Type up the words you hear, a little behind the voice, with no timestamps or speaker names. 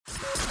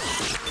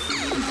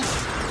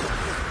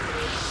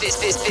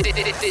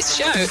This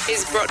show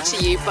is brought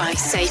to you by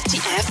Safety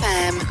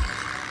FM.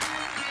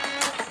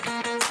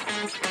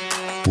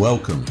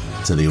 Welcome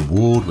to the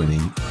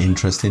award-winning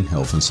Interest in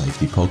Health and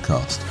Safety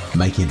podcast,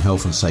 making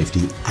health and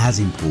safety as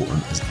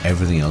important as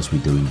everything else we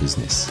do in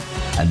business.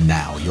 And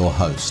now your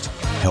host,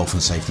 health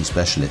and safety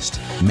specialist,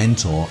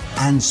 mentor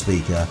and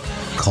speaker,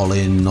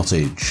 Colin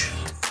Nottage.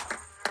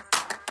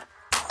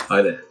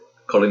 Hi there,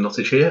 Colin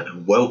Nottage here,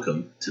 and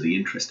welcome to the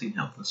Interesting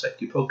Health and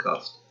Safety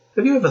podcast.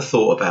 Have you ever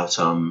thought about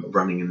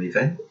running an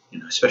event?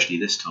 Especially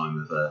this time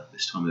of the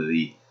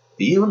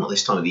year. Well, not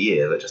this time of the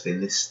year, but just in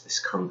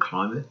this current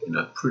climate.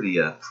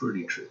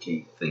 Pretty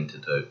tricky thing to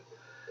do.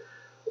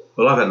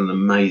 Well, I've had an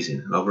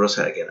amazing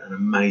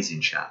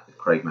chat with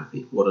Craig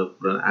Mathie. What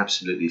an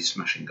absolutely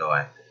smashing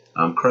guy.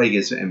 Craig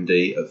is the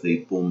MD of the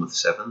Bournemouth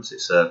Sevens.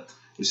 It's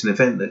an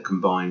event that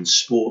combines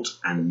sport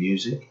and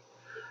music,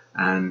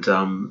 and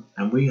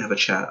we have a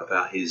chat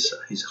about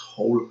his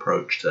whole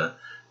approach to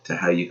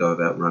how you go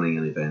about running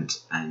an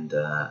event and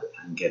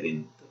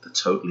getting the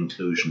total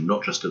inclusion,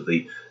 not just of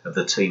the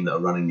team that are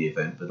running the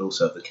event, but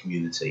also of the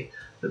community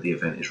that the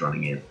event is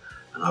running in.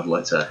 And I'd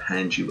like to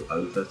hand you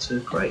over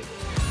to Craig.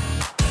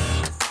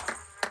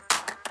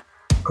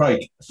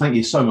 Craig, thank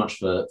you so much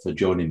for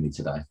joining me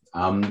today.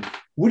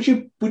 Would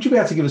you be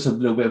able to give us a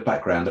little bit of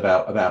background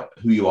about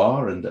who you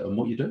are and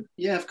what you do?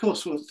 Yeah, of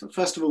course. Well,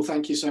 first of all,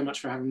 thank you so much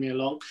for having me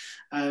along.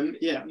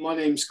 My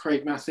name's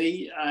Craig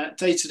Mathie.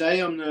 Day to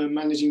day, I'm the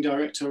Managing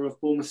Director of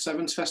Bournemouth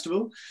Sevens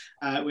Festival,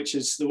 which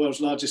is the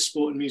world's largest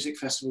sport and music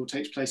festival. It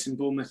takes place in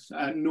Bournemouth,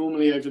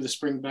 normally over the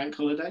spring bank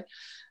holiday.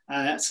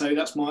 So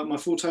that's my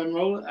full-time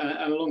role.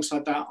 And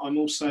alongside that, I'm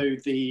also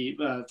the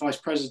Vice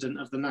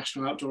President of the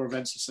National Outdoor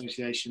Events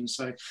Association.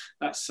 So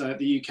that's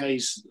the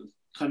UK's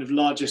kind of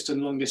largest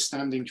and longest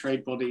standing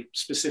trade body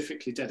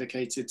specifically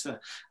dedicated to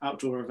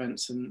outdoor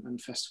events and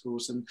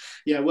festivals, and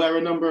wear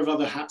a number of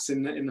other hats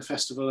in the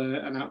festival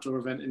and outdoor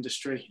event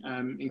industry,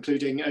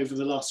 including over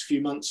the last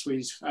few months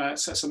we've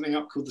set something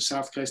up called the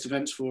South Coast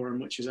Events Forum,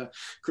 which is a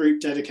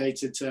group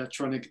dedicated to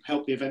trying to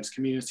help the events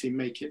community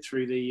make it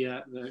through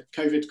the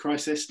COVID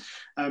crisis,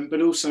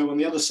 but also on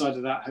the other side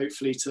of that,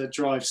 hopefully to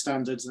drive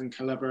standards and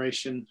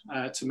collaboration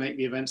to make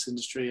the events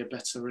industry a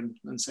better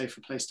and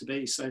safer place to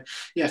be. So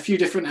a few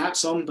different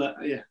hats on, but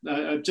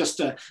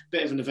just a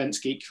bit of an events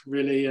geek.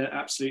 Really,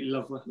 absolutely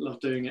love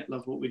doing it.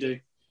 Love what we do.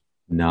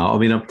 No, I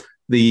mean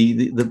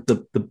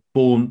the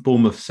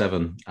Bournemouth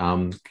Seven.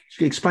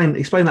 Explain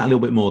that a little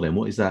bit more. Then,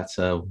 what is that?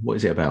 What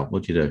is it about?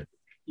 What do you do?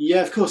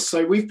 Yeah, of course.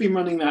 So we've been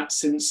running that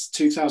since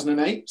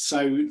 2008.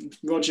 So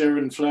Roger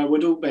and Fleur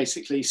Woodall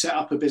basically set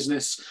up a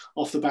business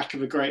off the back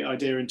of a great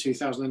idea in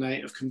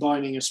 2008 of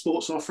combining a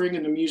sports offering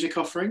and a music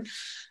offering.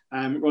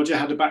 Roger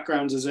had a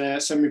background as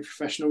a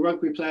semi-professional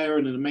rugby player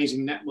and an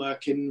amazing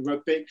network in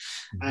rugby.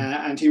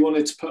 And he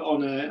wanted to put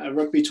on a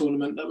rugby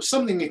tournament that was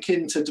something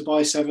akin to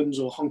Dubai Sevens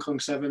or Hong Kong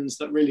Sevens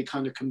that really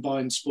kind of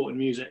combined sport and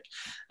music.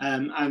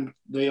 And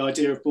the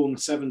idea of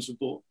Bournemouth Sevens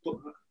was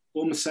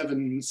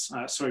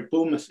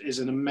Bournemouth is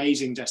an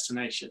amazing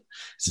destination.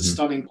 It's a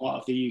stunning part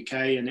of the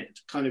UK, and it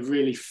kind of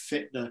really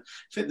fit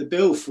the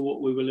bill for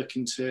what they were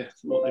looking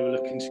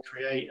to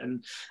create.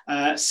 And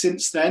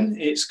since then,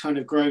 it's kind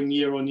of grown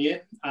year on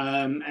year.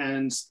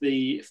 And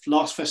the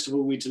last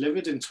festival we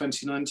delivered in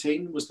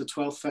 2019 was the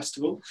 12th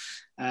festival.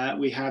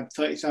 We had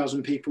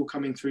 30,000 people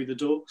coming through the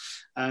door,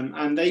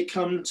 and they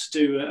come to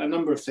do a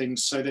number of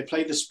things. So they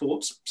play the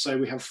sports. So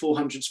we have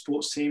 400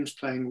 sports teams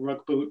playing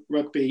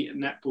rugby,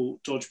 netball,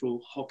 dodgeball,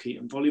 hockey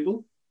and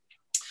volleyball.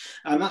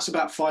 And that's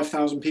about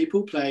 5,000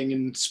 people playing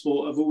in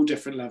sport of all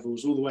different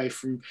levels, all the way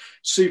from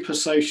super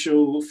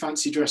social,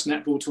 fancy dress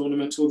netball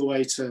tournaments, all the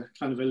way to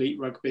kind of elite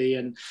rugby.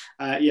 And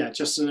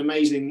just an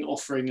amazing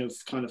offering of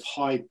kind of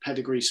high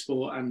pedigree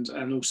sport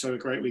and also a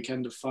great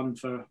weekend of fun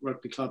for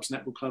rugby clubs,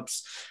 netball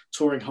clubs,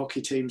 touring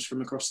hockey teams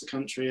from across the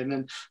country. And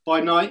then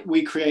by night,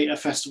 we create a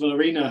festival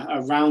arena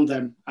around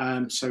them.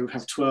 So we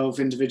have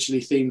 12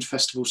 individually themed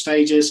festival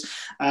stages.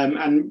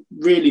 And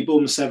really,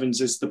 Bournemouth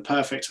Sevens is the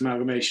perfect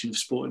amalgamation of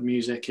sport and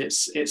music.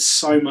 It's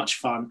so much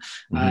fun.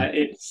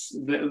 It's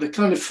the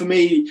kind of, for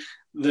me,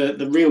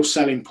 the real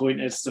selling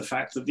point is the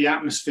fact that the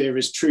atmosphere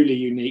is truly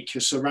unique.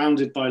 You're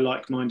surrounded by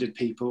like-minded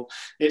people.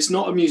 It's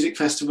not a music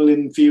festival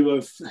in view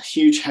of a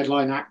huge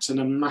headline act and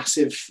a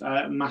massive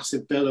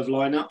bill of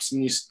lineups,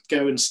 and you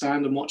go and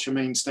stand and watch a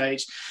main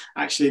stage.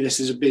 Actually, this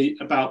is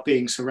about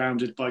being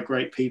surrounded by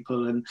great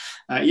people. And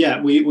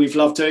we've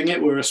loved doing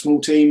it. We're a small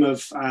team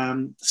of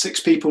 6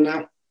 people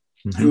now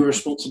who are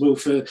responsible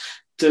for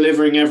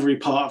delivering every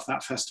part of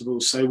that festival.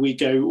 So we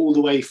go all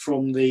the way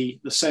from the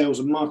sales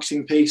and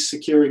marketing piece,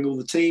 securing all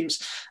the teams,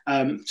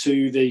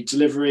 to the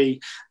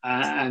delivery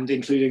and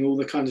including all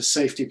the kind of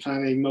safety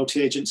planning,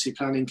 multi-agency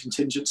planning,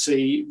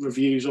 contingency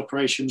reviews,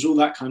 operations, all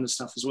that kind of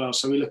stuff as well.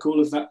 So we look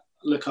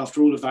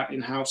after all of that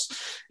in-house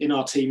in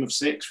our team of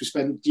 6. We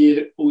spend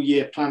all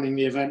year planning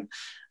the event.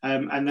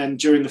 And then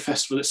during the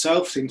festival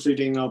itself,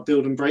 including our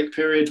build and break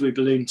period, we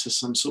balloon to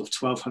some sort of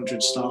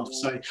 1,200 staff.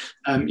 So,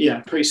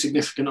 pretty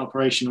significant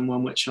operation, and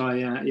one which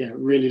I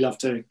really love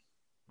doing.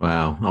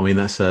 Wow, I mean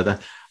that's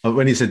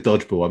When you said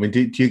dodgeball, I mean,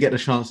 do you get a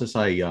chance to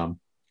say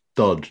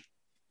dodge,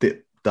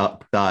 dip,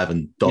 duck, dive,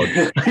 and dodge?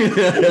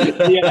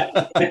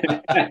 Yeah.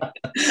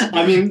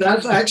 I mean,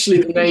 that's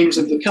actually the names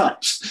of the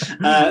cups.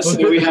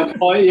 So we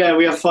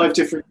have five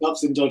different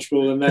cups in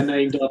dodgeball, and they're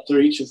named after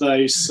each of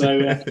those. So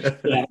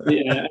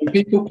and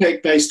people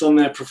pick based on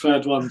their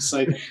preferred ones. So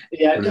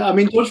I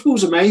mean,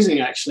 dodgeball's amazing.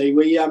 Actually,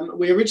 we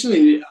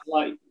originally,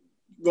 like,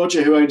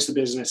 Roger, who owns the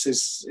business,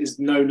 is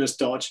known as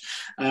Dodge,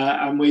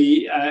 and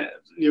we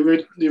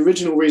the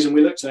original reason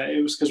we looked at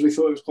it was because we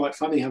thought it was quite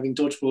funny having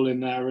dodgeball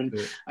in there, and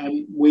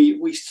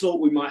we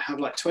thought we might have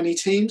like 20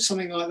 teams,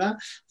 something like that.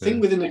 I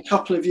think within a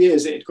couple of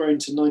years it had grown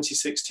to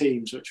 96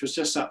 teams, which was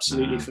just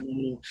absolutely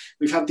phenomenal.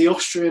 We've had the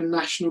Austrian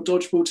national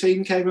dodgeball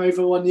team came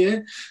over one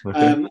year,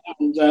 and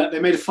they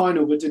made a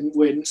final but didn't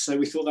win, so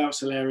we thought that was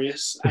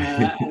hilarious.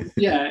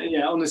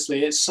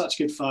 Honestly, it's such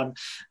good fun,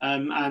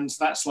 and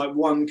that's like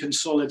one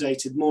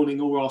consolidated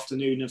morning or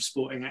afternoon of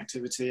sporting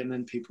activity, and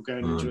then people go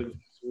and enjoy the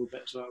festival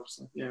bit as well.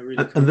 So really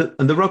cool.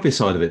 And the rugby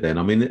side of it, then,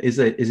 I mean, is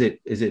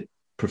it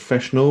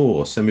professional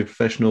or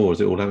semi-professional, or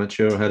is it all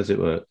amateur, or how does it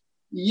work?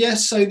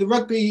 Yes, so the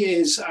rugby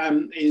is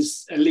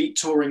elite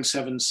touring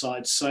sevens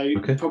side, so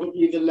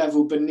probably the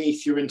level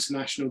beneath your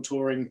international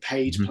touring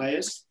paid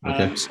players.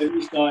 So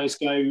these guys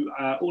go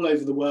all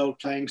over the world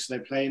playing. So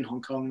they play in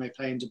Hong Kong, they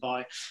play in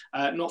Dubai,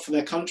 not for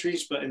their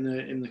countries, but in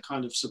the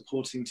kind of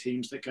supporting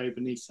teams that go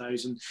beneath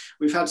those. And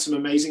we've had some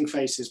amazing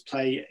faces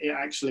play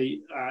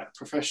actually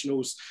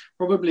professionals.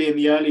 Probably in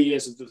the early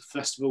years of the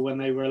festival, when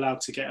they were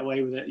allowed to get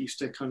away with it, used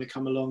to kind of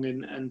come along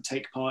and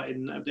take part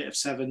in a bit of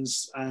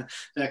sevens.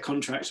 Their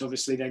contracts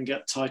obviously then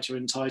get tighter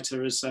and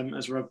tighter as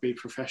rugby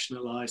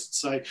professionalised.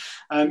 So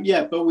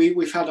but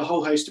we've had a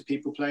whole host of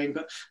people playing,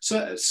 but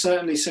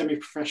certainly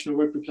semi-professional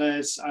rugby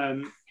players,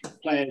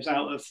 players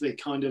out of the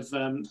kind of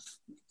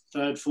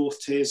third, fourth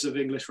tiers of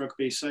English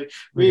rugby. So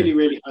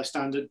really high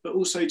standard, but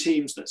also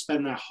teams that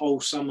spend their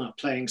whole summer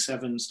playing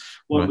sevens,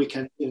 one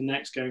weekend to the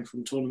next, going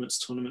from tournament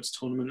to tournament to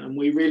tournament. And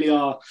we really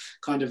are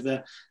kind of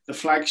the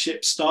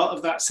flagship start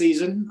of that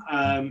season,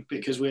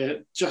 because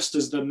we're just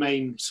as the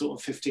main sort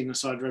of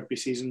 15-a-side rugby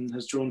season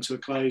has drawn to a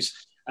close.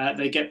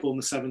 They get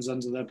Bournemouth Sevens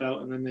under their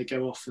belt, and then they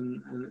go off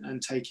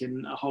and take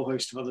in a whole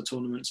host of other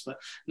tournaments, but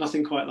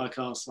nothing quite like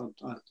ours.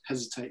 I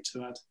hesitate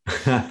to add.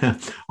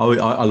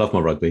 I love my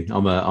rugby.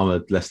 I'm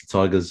a Leicester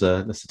Tigers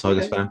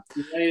fan,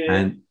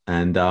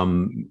 and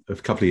a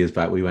couple of years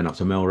back we went up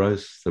to the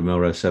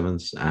Melrose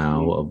Sevens.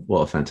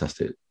 What a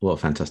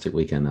fantastic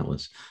weekend that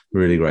was.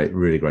 Really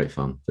great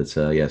fun. But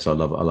so I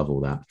love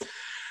all that.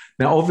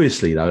 Now,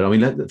 obviously, though, I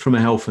mean, from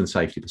a health and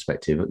safety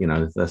perspective,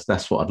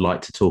 that's what I'd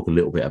like to talk a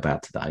little bit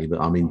about today.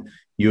 But I mean,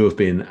 you have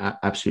been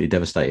absolutely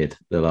devastated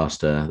the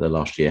last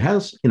year.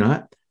 How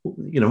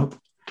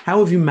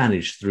have you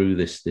managed through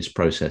this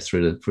process,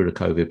 through the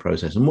COVID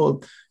process, and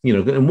what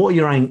are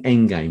your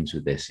end games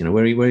with this?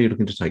 Where are you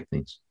looking to take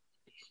things?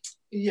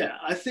 Yeah,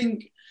 I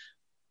think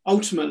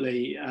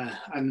ultimately,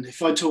 and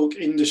if I talk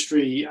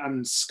industry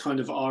and kind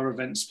of our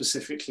event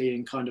specifically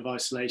in kind of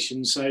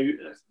isolation, so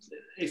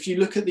if you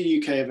look at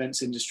the UK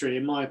events industry,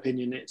 in my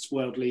opinion, it's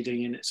world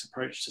leading in its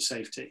approach to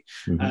safety.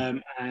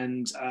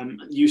 And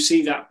you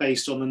see that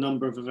based on the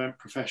number of event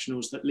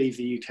professionals that leave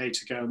the UK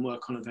to go and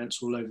work on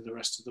events all over the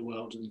rest of the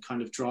world and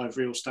kind of drive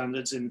real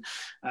standards in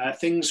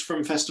things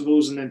from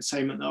festivals and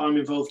entertainment that I'm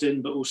involved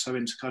in, but also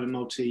into kind of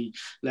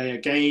multi-layer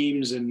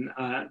games, and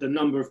the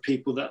number of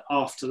people that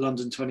after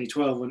London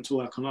 2012 went to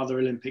work on other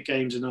Olympic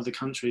Games in other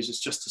countries is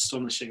just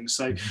astonishing.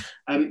 So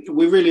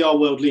we really are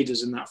world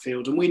leaders in that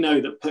field, and we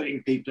know that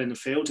putting people in a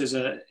field is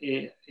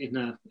in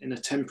a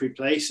temporary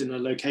place in a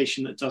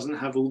location that doesn't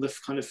have all the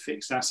kind of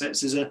fixed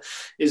assets is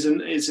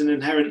an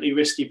inherently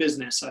risky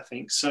business, I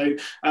think. So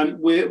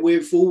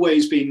we've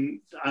always been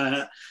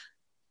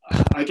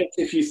I guess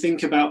if you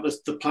think about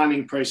the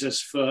planning process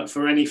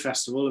for any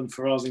festival, and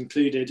for ours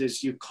included,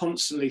 is you're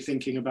constantly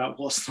thinking about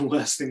what's the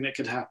worst thing that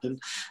could happen,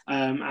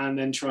 and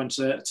then trying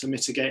to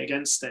mitigate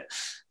against it.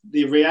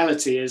 The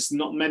reality is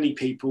not many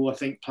people, I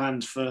think,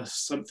 planned for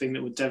something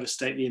that would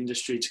devastate the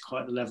industry to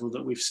quite the level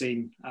that we've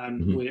seen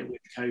with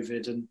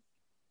COVID.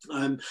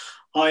 And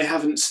I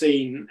haven't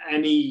seen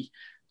any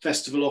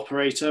festival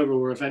operator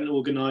or event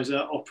organizer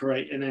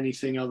operate in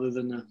anything other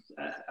than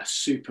a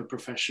super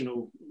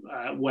professional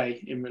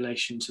way in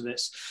relation to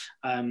this,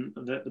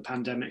 the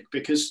pandemic,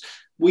 because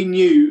we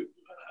knew,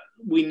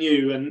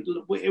 and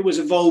it was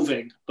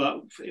evolving,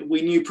 but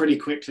we knew pretty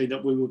quickly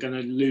that we were going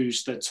to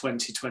lose the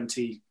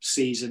 2020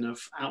 season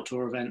of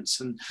outdoor events.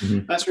 And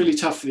that's really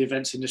tough for the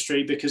events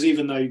industry, because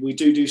even though we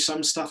do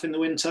some stuff in the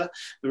winter,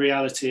 the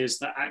reality is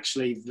that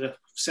actually the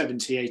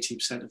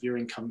 70-80% of your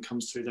income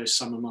comes through those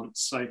summer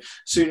months. So as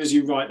soon as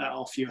you write that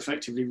off, you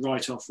effectively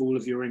write off all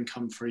of your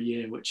income for a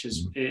year, which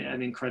is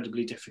an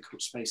incredibly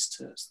difficult space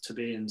to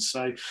be in.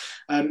 So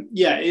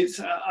it's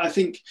I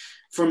think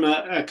from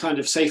a kind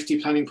of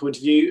safety planning point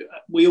of view,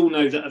 we all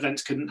know that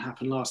events couldn't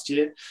happen last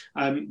year.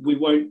 We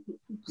won't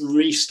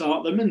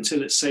restart them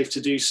until it's safe to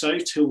do so,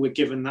 till we're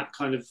given that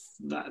kind of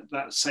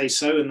that say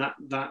so, and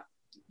that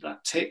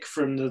tick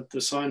from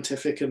the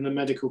scientific and the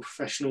medical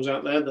professionals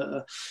out there that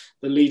are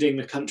leading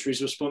the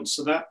country's response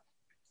to that.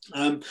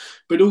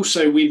 But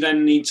also we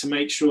then need to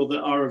make sure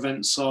that our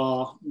events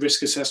are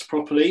risk assessed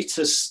properly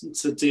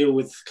to deal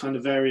with kind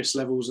of various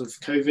levels of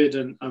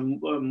COVID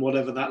and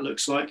whatever that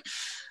looks like.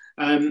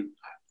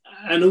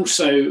 And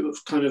also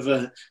kind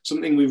of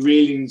something we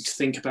really need to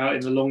think about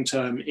in the long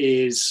term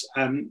is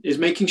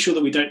making sure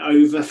that we don't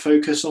over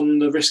focus on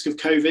the risk of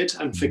COVID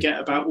and forget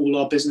about all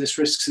our business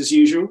risks as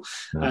usual.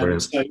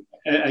 So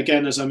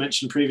again, as I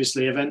mentioned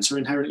previously, events are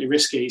inherently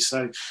risky.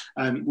 So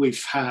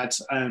we've had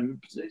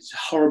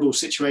horrible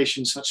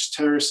situations such as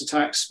terrorist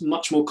attacks,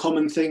 much more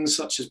common things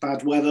such as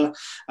bad weather,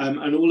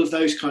 and all of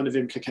those kind of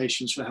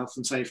implications for health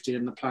and safety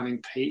and the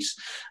planning piece.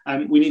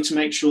 We need to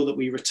make sure that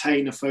we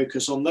retain a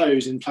focus on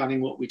those in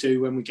planning what we do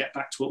when we get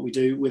back to what we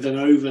do, with an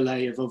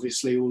overlay of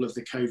obviously all of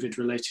the COVID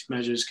related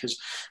measures, because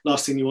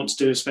last thing you want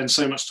to do is spend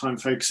so much time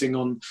focusing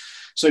on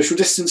social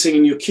distancing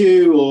in your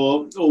queue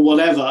or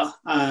whatever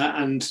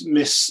and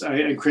miss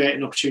and create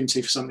an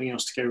opportunity for something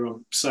else to go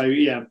wrong. So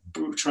yeah,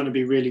 trying to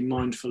be really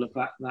mindful of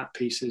that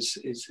piece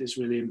is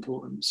really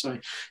important. So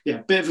yeah,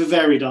 bit of a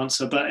varied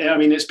answer, but I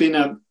mean it's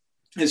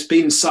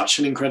been such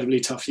an incredibly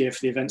tough year for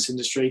the events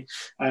industry.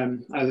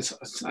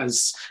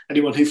 As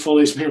anyone who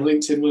follows me on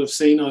LinkedIn will have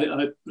seen,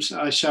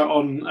 I shout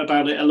on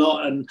about it a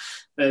lot. And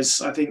I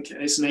think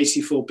it's an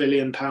 £84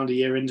 billion a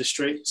year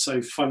industry.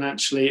 So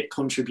financially, it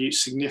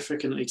contributes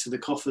significantly to the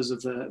coffers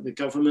of the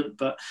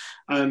government,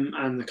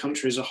 and the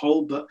country as a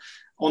whole. But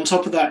on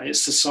top of that,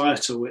 it's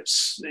societal.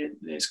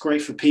 It's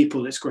great for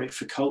people. It's great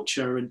for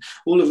culture, and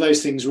all of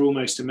those things are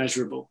almost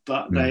immeasurable.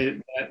 But they're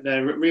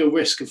at real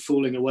risk of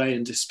falling away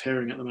and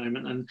disappearing at the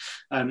moment.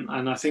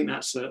 And I think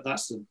that's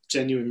the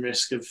genuine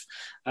risk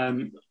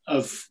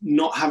of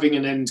not having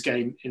an end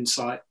game in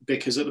sight.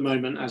 Because at the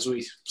moment, as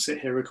we sit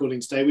here recording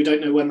today, we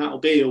don't know when that will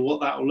be or what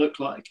that will look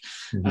like.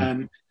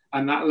 And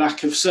that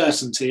lack of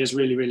certainty is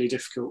really, really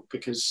difficult,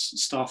 because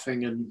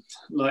staffing and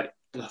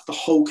the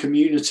whole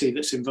community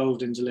that's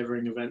involved in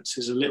delivering events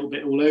is a little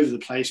bit all over the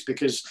place.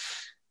 Because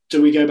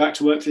do we go back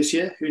to work this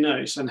year? Who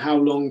knows? And how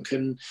long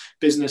can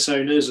business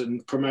owners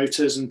and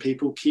promoters and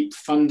people keep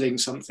funding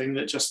something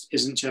that just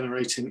isn't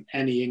generating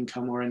any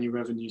income or any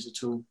revenues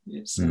at all?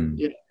 It's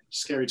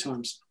scary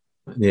times.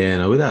 Yeah,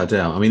 no, without a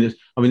doubt. I mean,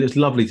 it's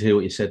lovely to hear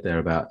what you said there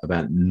about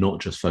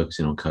not just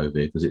focusing on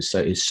COVID, because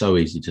it's so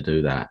easy to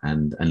do that.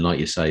 And like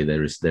you say,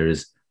 there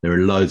are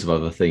loads of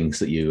other things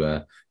that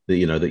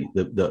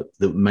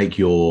that make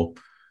your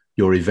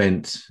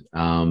event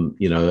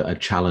a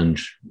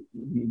challenge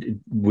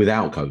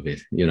without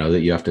COVID,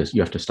 that you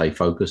have to stay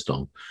focused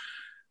on.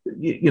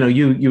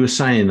 You were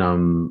saying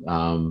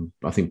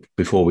I think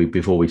before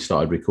we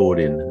started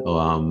recording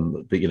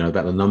but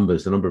about the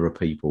number of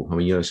people. I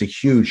mean, it's a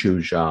huge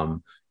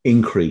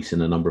increase in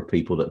the number of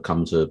people that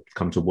come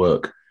to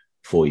work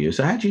for you.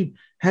 So how do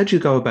you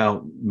go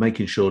about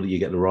making sure that you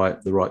get the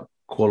right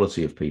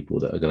quality of people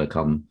that are going to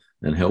come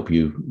and help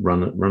you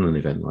run an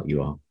event like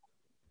you are?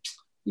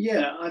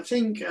 Yeah, I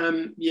think,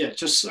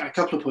 just a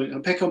couple of points.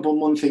 I'll pick up on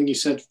one thing you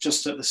said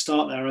just at the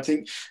start there. I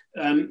think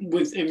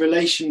in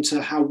relation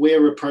to how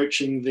we're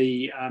approaching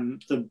the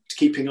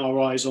keeping our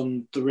eyes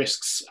on the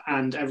risks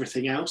and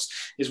everything else,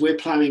 is we're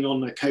planning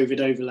on a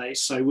COVID overlay.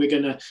 So we're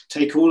going to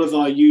take all of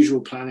our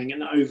usual planning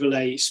and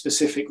overlay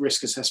specific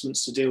risk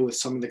assessments to deal with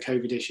some of the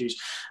COVID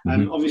issues.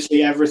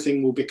 Obviously,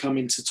 everything will become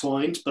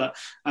intertwined, but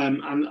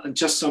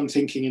I'm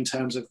thinking in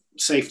terms of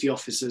safety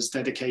officers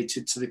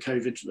dedicated to the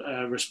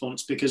COVID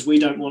response, because we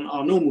don't want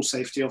our normal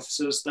safety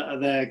officers that are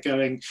there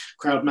going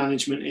crowd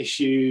management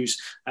issues,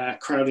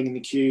 crowding in the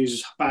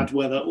queues, bad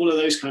weather, all of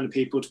those kind of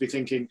people to be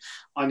thinking,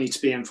 I need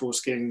to be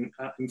enforcing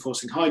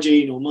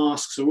hygiene or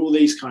masks or all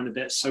these kind of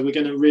bits. So we're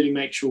going to really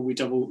make sure we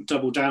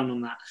double down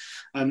on that.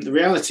 The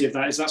reality of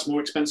that is that's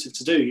more expensive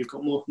to do. You've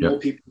got more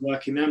people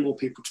working there, more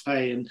people to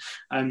pay,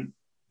 and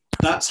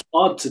that's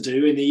hard to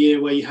do in a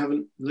year where you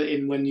haven't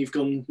when you've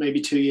gone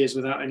maybe 2 years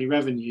without any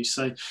revenue.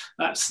 So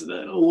that's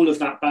all of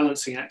that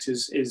balancing act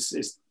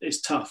is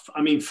tough.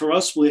 I mean, for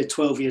us, we're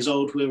 12 years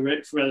old,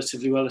 we're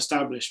relatively well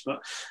established,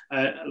 but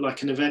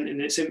like an event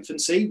in its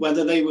infancy,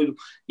 whether they would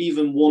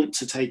even want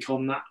to take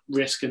on that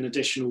risk and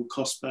additional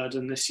cost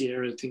burden this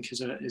year, I think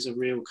is a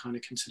real kind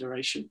of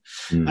consideration.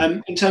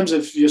 In terms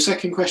of your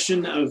second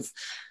question of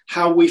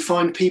how we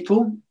find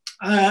people,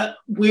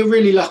 we're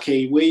really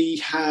lucky. We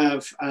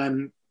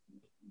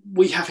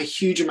have a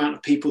huge amount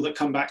of people that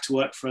come back to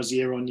work for us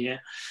year on year.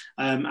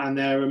 And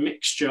they're a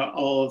mixture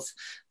of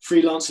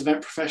freelance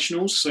event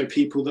professionals, so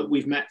people that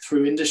we've met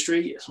through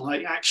industry.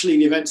 Like, actually,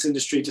 the events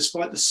industry,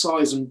 despite the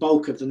size and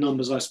bulk of the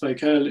numbers I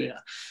spoke earlier,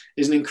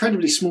 is an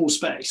incredibly small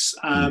space.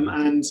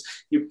 And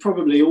you're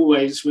probably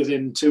always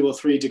within 2 or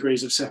 3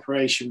 degrees of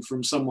separation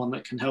from someone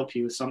that can help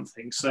you with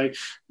something. So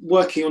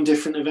working on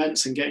different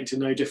events and getting to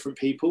know different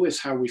people is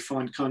how we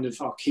find kind of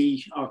our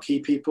key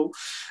people.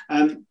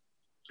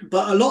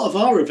 But a lot of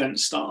our event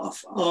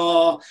staff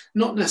are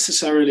not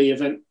necessarily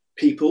event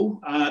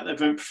people,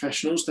 event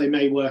professionals. They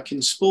may work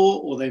in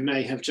sport, or they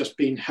may have just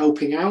been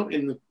helping out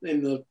in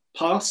the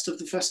past of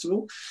the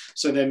festival.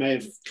 So they may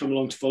have come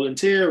along to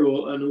volunteer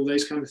and all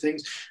those kind of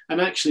things.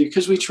 And actually,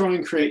 because we try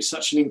and create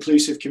such an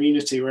inclusive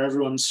community where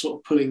everyone's sort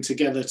of pulling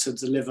together to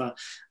deliver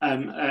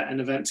an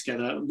event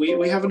together,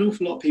 we have an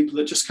awful lot of people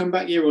that just come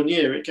back year on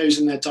year. It goes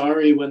in their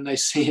diary when they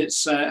see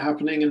it's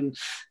happening, and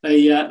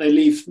they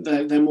leave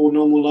their more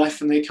normal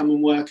life and they come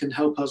and work and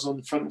help us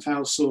on front of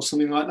house or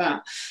something like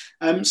that.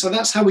 So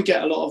that's how we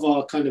get a lot of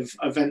our kind of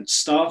event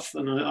staff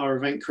and our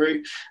event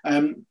crew.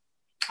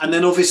 And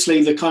then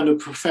obviously the kind of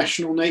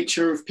professional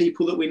nature of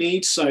people that we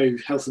need. So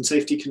health and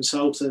safety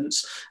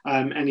consultants,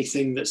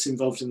 anything that's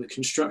involved in the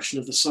construction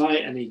of the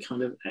site, any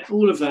kind of,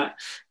 all of that.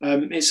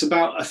 It's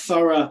about a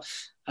thorough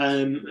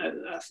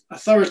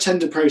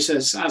tender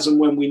process as and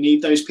when we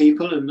need those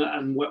people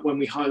and when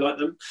we highlight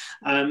them.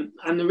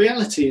 And the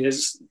reality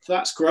is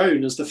that's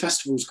grown as the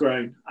festival's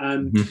grown.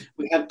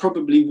 We had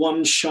probably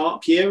one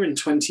sharp year in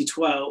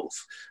 2012,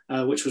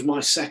 which was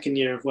my second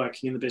year of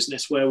working in the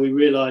business, where we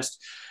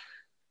realised,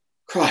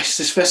 Christ,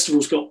 this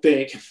festival's got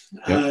big.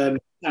 Yep.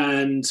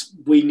 And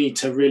we need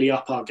to really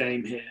up our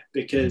game here,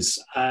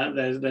 because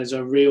there's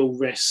a real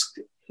risk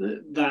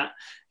that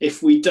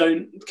if we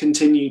don't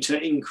continue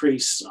to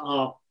improve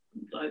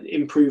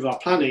our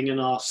planning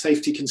and our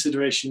safety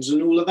considerations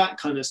and all of that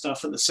kind of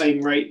stuff at the same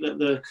rate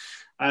that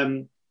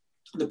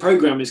the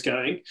program is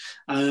going,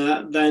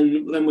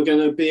 then we're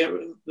going to be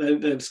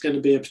there's going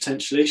to be a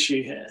potential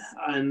issue here.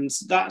 And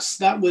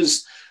that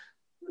was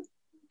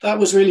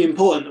really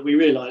important that we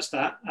realised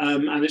that,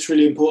 and it's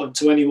really important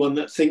to anyone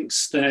that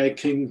thinks they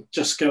can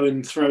just go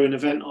and throw an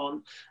event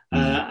on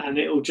and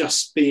it will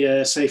just be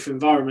a safe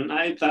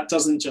environment. That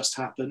doesn't just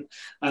happen,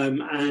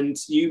 and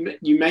you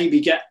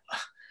maybe get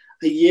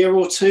a year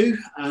or two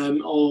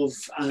of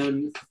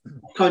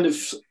kind of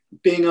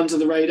being under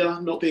the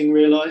radar, not being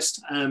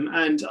realised,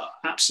 and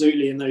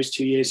absolutely in those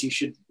 2 years you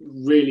should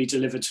really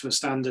deliver to a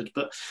standard.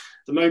 But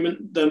the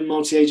moment the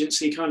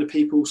multi-agency kind of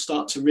people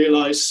start to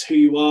realise who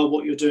you are,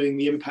 what you're doing,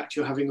 the impact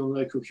you're having on the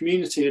local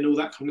community and all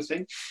that kind of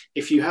thing,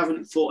 if you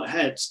haven't thought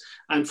ahead,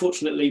 and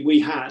fortunately we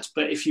had,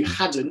 but if you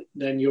hadn't,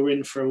 then you're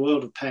in for a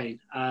world of pain,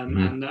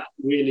 and that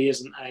really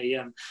isn't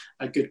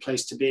a good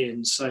place to be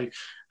in. So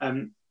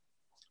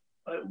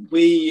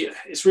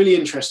it's really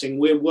interesting.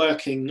 We're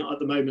working at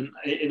the moment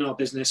in our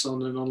business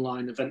on an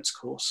online events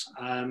course,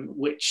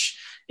 which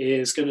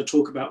is going to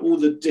talk about all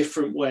the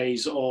different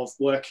ways of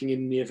working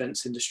in the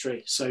events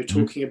industry. So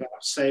talking about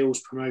sales,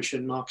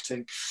 promotion,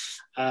 marketing,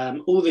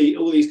 all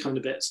these kind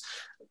of bits.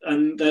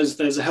 And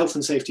there's a health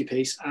and safety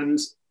piece. And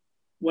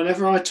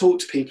whenever I talk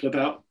to people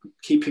about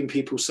keeping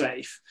people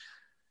safe,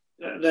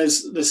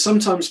 there's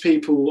sometimes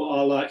people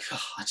are like,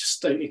 oh, I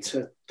just don't need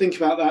to think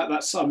about that.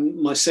 That's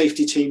my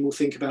safety team will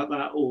think about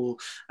that, or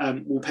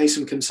we'll pay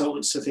some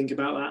consultants to think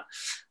about that.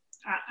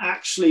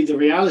 Actually, the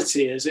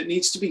reality is it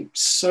needs to be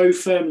so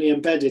firmly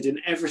embedded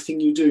in everything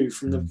you do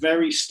from the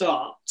very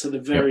start to the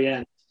very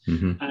end.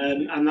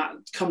 And that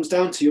comes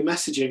down to your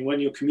messaging when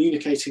you're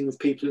communicating with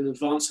people in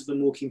advance of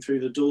them walking through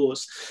the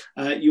doors,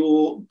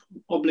 your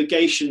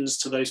obligations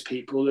to those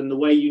people and the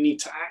way you need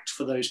to act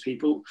for those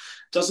people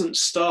doesn't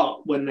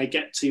start when they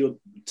get to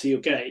your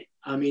gate.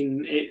 I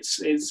mean,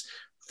 it's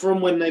from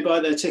when they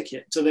buy their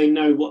ticket. Do they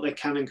know what they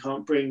can and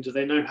can't bring? Do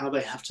they know how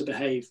they have to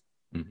behave?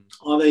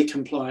 Are they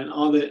compliant?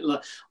 Are they,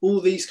 like,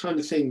 all these kind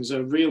of things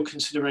are real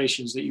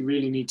considerations that you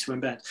really need to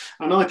embed.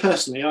 And I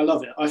personally, I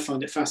love it. I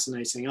find it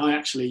fascinating. I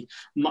actually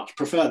much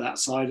prefer that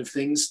side of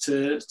things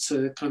to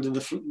kind of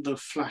the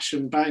flash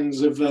and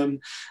bangs of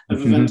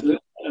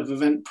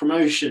event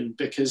promotion,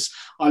 because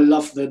I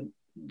love the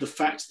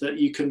fact that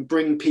you can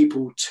bring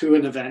people to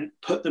an event,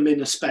 put them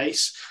in a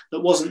space that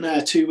wasn't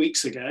there 2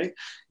 weeks ago.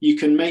 You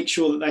can make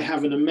sure that they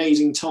have an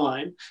amazing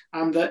time,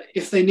 and that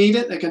if they need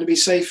it, they're going to be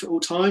safe at all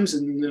times,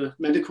 and the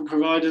medical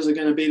providers are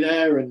going to be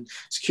there, and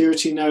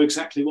security know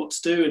exactly what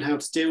to do and how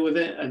to deal with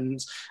it. And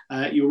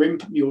you're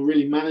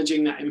really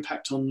managing that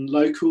impact on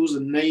locals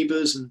and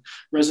neighbours and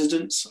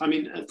residents. I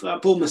mean, at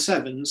Bournemouth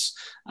Sevens,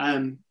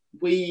 I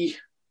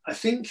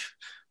think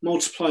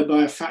multiplied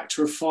by a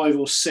factor of 5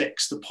 or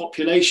 6 the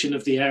population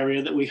of the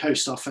area that we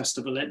host our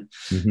festival in.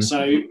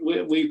 So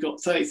we've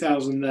got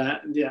 30,000 there,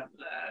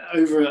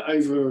 over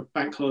a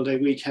bank holiday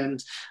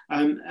weekend,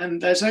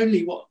 and there's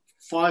only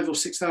 5,000 or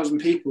 6,000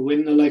 people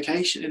in the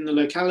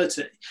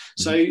locality.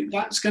 So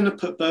that's going to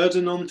put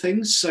burden on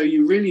things. So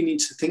you really need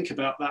to think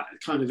about that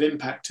kind of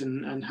impact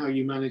and how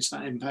you manage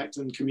that impact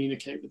and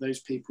communicate with those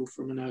people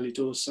from an early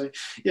doors. So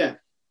yeah,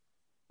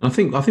 I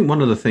think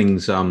one of the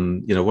things,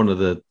 one of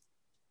the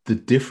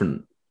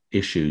different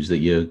issues that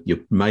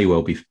you may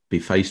well be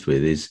faced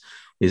with is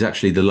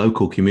actually the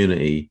local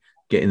community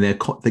getting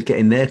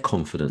their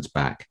confidence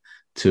back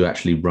to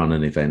actually run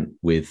an event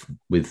with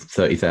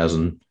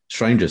 30,000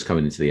 strangers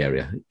coming into the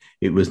area.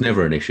 It was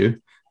never an issue,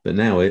 but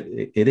now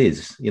it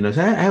is. So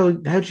how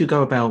do you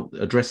go about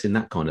addressing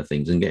that kind of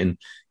things and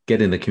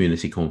getting the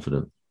community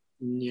confident?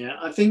 Yeah,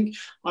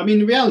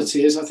 the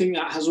reality is, I think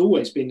that has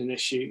always been an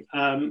issue.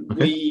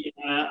 Okay.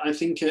 I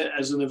think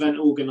as an event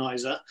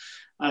organizer,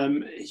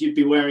 you'd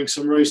be wearing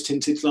some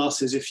rose-tinted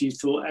glasses if you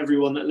thought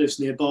everyone that lives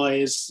nearby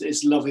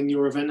is loving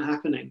your event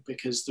happening,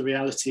 because the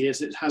reality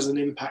is it has an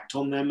impact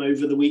on them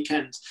over the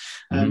weekend.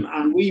 And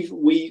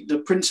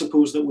the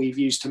principles that we've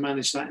used to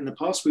manage that in the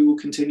past, we will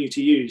continue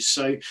to use.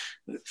 So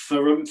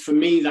for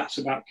me, that's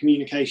about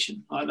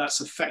communication.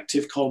 That's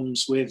effective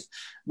comms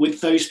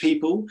with those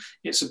people.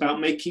 It's about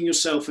making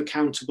yourself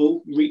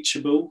accountable,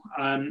 reachable.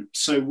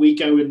 So we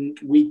go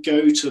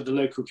to the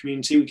local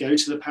community, we go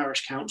to the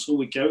parish council,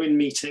 we go in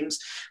meetings,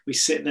 we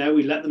sit there,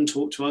 we let them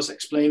talk to us,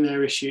 explain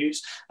their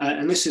issues.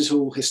 And this is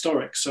all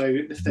historic. So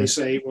if they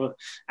say, well,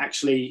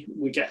 actually,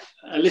 we get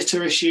a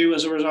litter issue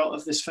as a result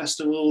of this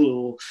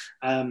festival,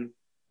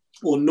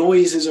 or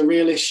noise is a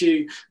real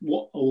issue,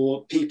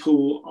 or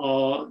people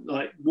are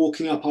like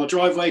walking up our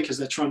driveway because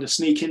they're trying to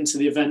sneak into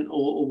the event,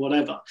 or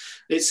whatever.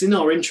 It's in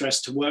our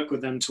interest to work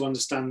with them to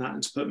understand that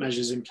and to put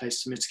measures in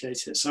place to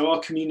mitigate it. So our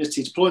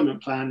community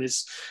deployment plan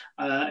is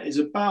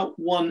about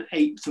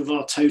 1/8 of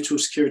our total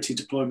security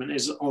deployment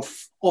is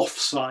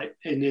off-site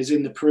and is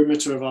in the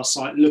perimeter of our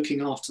site,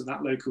 looking after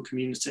that local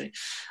community.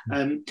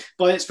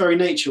 By its very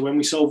nature, when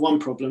we solve one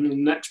problem, the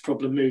next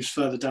problem moves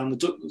further down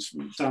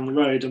the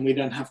road, and we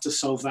then have to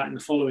solve that in the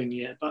following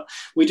year. But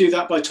we do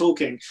that by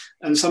talking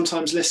and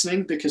sometimes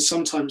listening, because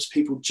sometimes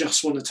people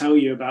just want to tell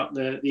you about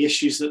the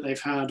issues that they've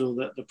had, or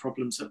the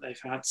problems that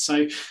they've had.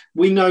 So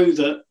we know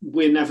that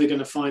we're never going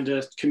to find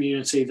a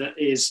community that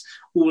is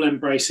all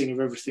embracing of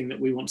everything that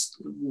we want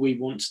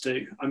to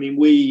do. I mean,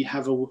 we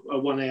have a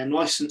 1 a.m.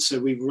 license, so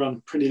we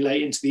run pretty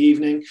late into the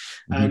evening,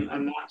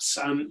 and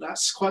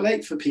that's quite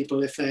late for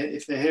people if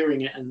they're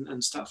hearing it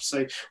and stuff.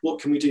 So what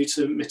can we do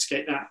to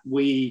mitigate that?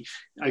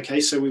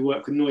 So we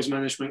work with noise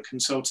management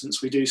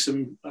consultants. We do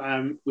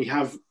we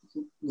have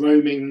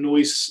roaming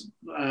noise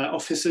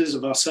officers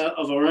of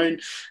our own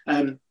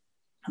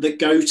that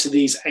go to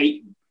these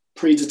 8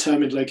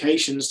 predetermined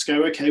locations to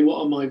go, okay,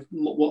 what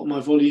are my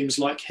volumes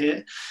like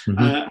here?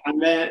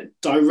 And they're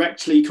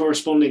directly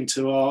corresponding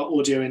to our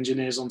audio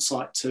engineers on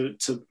site to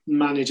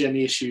manage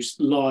any issues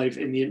live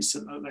in the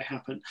instant that they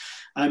happen.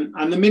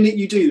 And the minute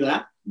you do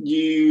that,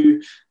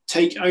 you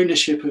take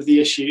ownership of the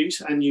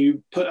issues and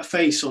you put a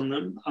face on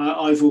them.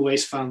 I've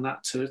always found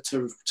that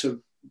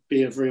to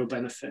be of real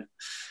benefit.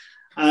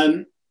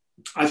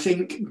 I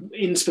think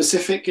in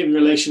specific in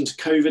relation to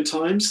COVID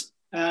times,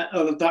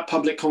 that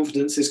public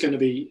confidence is going to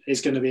be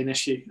an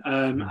issue,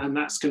 and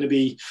that's going to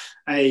be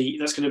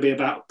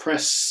about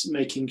press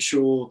making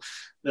sure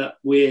that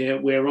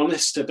we're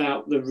honest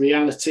about the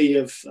reality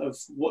of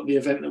what the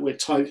event that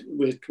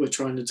we're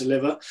trying to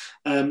deliver.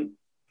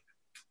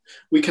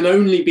 We can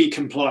only be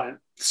compliant.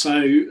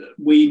 So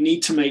we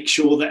need to make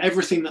sure that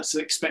everything that's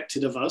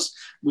expected of us,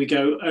 we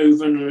go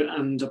over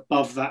and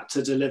above that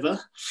to deliver.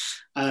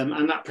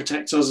 And that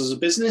protects us as a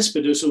business,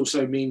 but it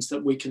also means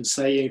that we can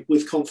say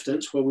with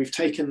confidence, well, we've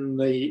taken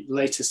the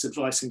latest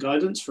advice and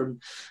guidance from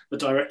the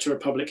Director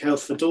of Public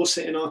Health for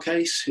Dorset in our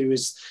case, who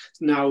is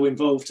now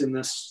involved in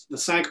the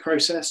SAG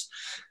process.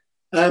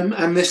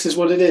 And this is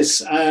what it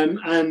is.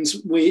 And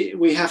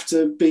we have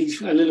to be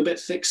a little bit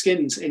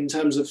thick-skinned in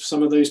terms of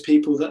some of those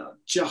people that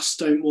just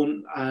don't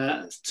want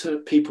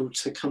people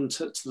to come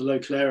to the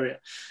local area.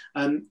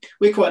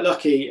 We're quite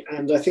lucky,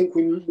 and I think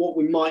what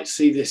we might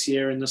see this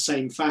year in the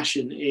same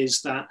fashion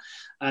is that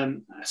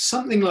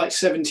something like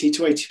 70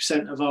 to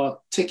 80% of our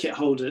ticket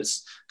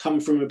holders come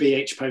from a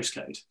BH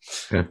postcode.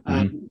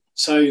 Yeah.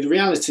 So the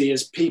reality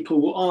is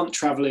people aren't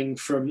travelling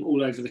from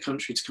all over the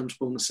country to come to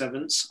Bournemouth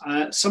Sevens.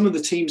 Some of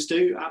the teams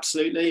do,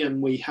 absolutely,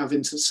 and we have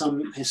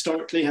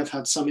historically have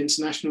had some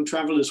international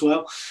travel as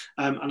well.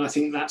 And I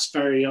think that's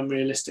very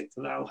unrealistic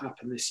that will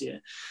happen this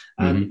year.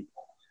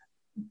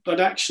 But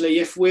actually,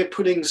 if we're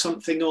putting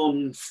something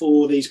on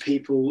for these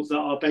people that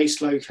are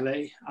based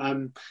locally,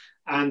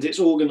 and it's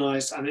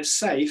organised and it's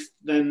safe,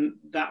 then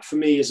that for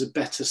me is a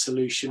better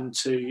solution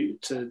to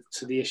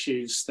the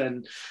issues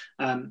than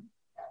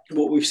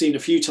what we've seen a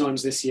few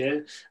times this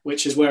year,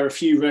 which is where a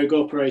few rogue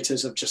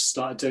operators have just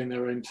started doing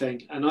their own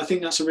thing. And I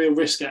think that's a real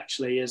risk,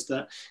 actually, is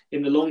that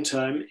in the long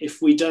term,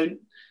 if we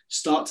don't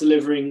start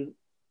delivering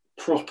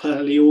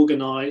properly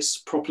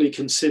organised, properly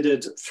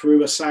considered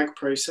through a SAG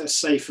process,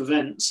 safe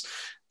events,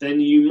 then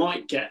you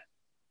might get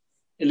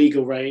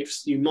illegal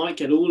raves, you might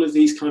get all of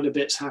these kind of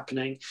bits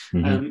happening.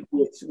 And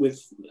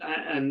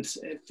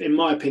in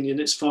my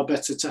opinion, it's far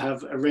better to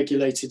have a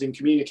regulated and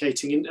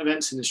communicating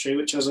events industry,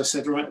 which, as I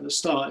said right at the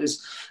start,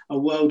 is a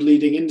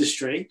world-leading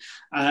industry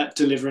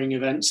delivering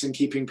events and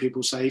keeping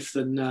people safe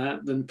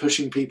than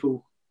pushing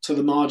people to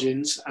the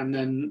margins and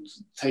then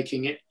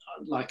taking it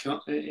like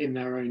in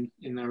their own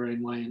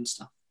way and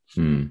stuff.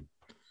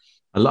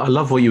 I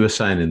love what you were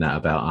saying in that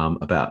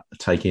about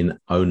taking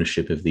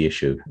ownership of the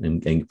issue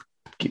and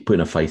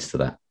putting a face to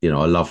that.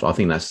 I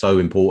think that's so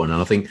important.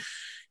 And I think,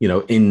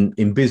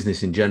 in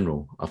business in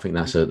general, I think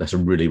that's a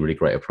really, really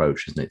great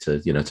approach, isn't it?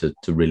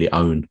 To really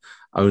own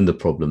the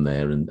problem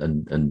there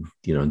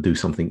and do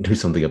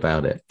something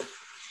about it.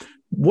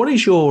 What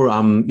is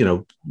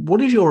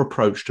your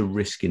approach to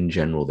risk in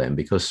general then?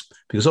 Because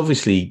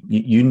obviously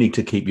you need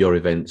to keep your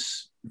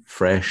events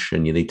fresh,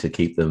 and you need to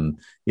keep them,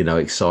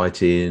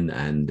 exciting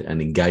and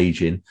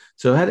engaging.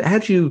 So how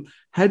do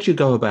you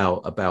go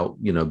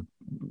about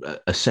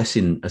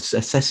assessing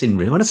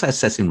risk? When I say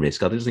assessing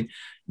risk, I just think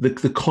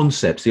the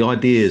concepts, the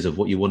ideas of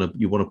what you want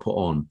to put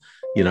on,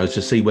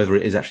 to see whether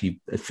it is actually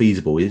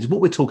feasible. Is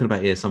what we're talking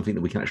about here something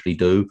that we can actually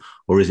do,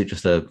 or is it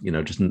just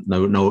just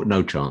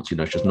no chance?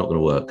 It's just not going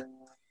to work.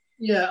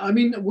 Yeah, I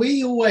mean,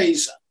 we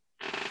always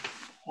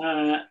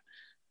err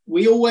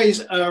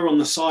on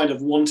the side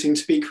of wanting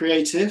to be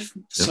creative.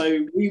 Yep.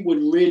 So we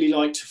would really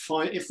like to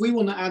find, if we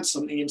want to add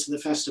something into the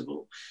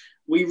festival,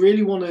 we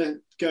really want to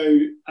go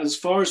as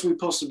far as we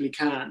possibly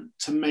can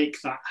to make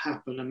that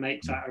happen and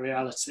make that a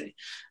reality.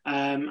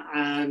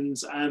 And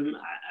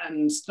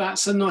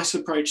that's a nice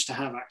approach to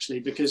have, actually,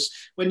 because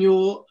when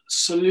you're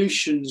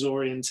solutions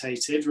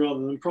orientated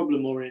rather than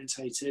problem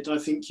orientated, I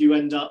think you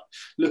end up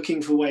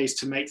looking for ways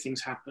to make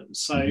things happen.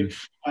 So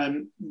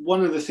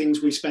one of the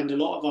things we spend a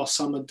lot of our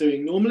summer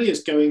doing normally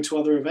is going to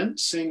other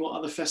events, seeing what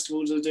other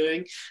festivals are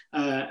doing.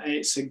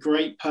 It's a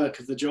great perk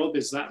of the job,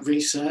 is that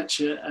research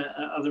at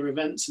other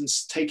events and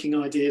taking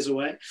ideas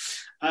away.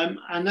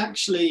 And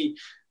actually,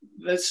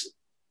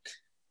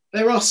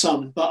 there are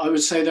some, but I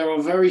would say there are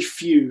very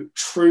few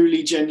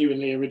truly,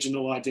 genuinely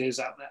original ideas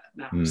out there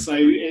now. So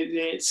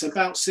it's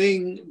about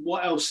seeing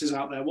what else is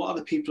out there, what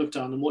other people have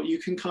done, and what you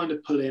can kind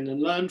of pull in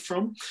and learn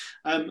from.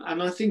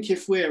 And I think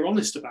if we're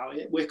honest about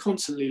it, we're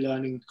constantly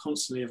learning,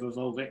 constantly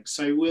evolving.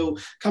 So we'll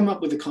come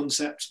up with a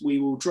concept, we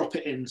will drop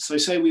it in. So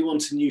say we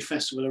want a new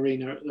festival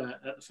arena at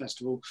the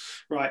festival,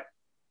 right?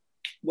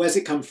 Where's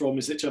it come from?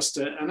 Is it just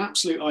an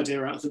absolute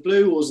idea out of the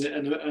blue, or is it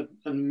an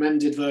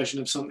amended version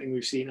of something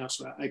we've seen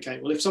elsewhere? Okay,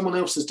 well, if someone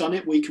else has done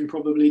it, we can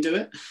probably do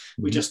it.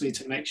 We just need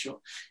to make sure.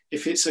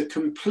 If it's a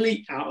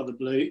complete out of the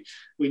blue,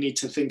 we need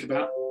to think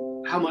about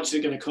how much is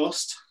it going to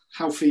cost,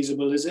 how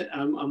feasible is it,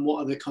 and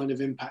what are the kind of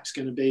impacts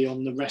going to be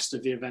on the rest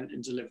of the event in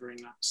delivering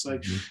that. So,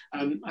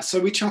 so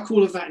we chuck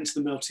all of that into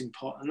the melting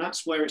pot, and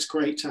that's where it's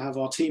great to have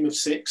our team of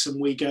 6, and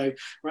we go,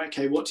 right,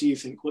 okay, what do you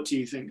think? What do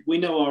you think? We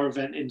know our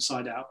event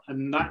inside out,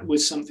 and that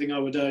was something I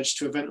would urge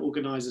to event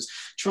organisers.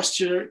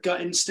 Trust your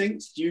gut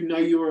instinct. You know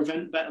your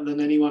event better than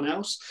anyone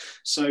else,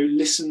 so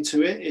listen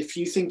to it. If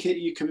you think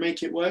you can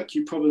make it work,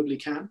 you probably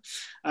can.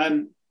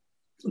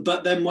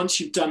 But then once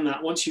you've done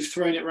that, once you've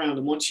thrown it around,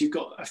 and once you've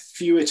got a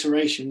few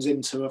iterations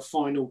into a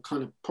final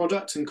kind of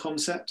product and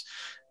concept,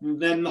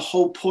 then the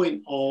whole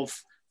point of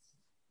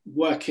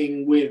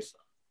working with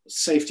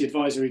safety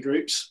advisory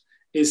groups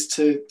is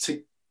to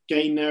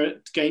gain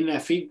their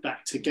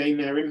feedback, to gain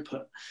their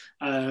input.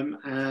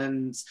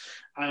 And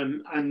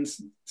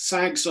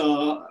SAGs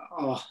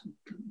are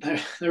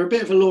they're a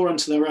bit of a law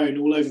unto their own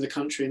all over the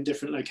country in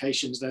different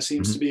locations. There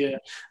seems to be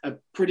a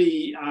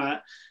pretty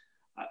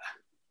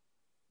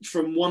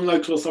from one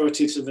local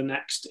authority to the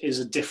next is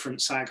a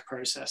different SAG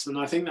process. And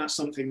I think that's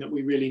something that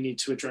we really need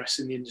to address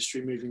in the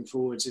industry moving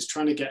forwards, is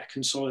trying to get a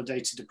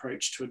consolidated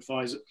approach to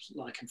advice.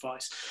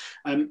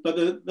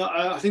 But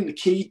I think the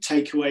key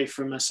takeaway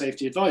from a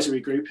safety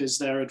advisory group is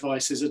their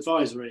advice is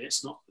advisory.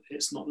 It's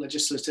not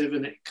legislative,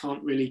 and it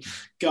can't really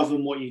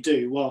govern what you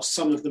do. While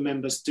some of the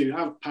members do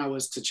have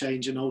powers to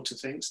change and alter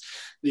things,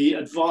 the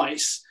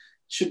advice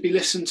should be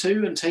listened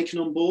to and taken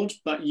on board,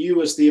 but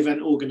you as the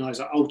event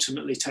organizer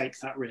ultimately take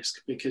that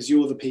risk, because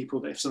you're the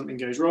people that if something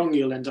goes wrong,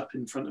 you'll end up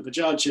in front of a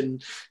judge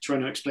and trying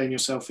to explain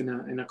yourself in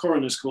a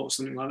coroner's court or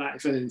something like that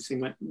if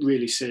anything went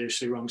really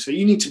seriously wrong. So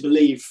you need to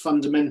believe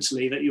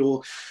fundamentally that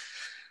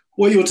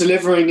what you're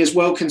delivering is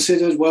well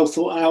considered, well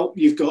thought out.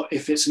 You've got,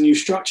 if it's a new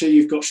structure,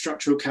 you've got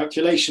structural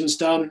calculations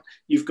done.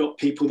 You've got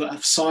people that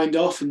have signed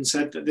off and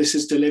said that this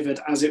is delivered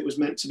as it was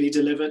meant to be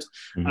delivered.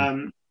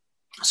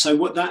 So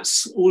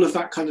all of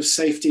that kind of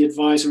safety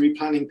advisory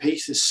planning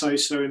piece is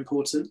so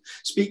important.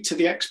 Speak to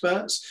the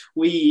experts.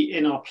 We,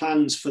 in our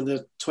plans for the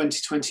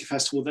 2020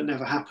 festival that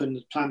never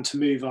happened, plan to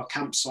move our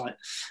campsite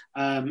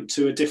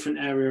to a different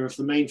area of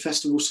the main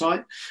festival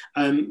site.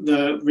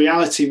 The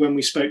reality when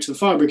we spoke to the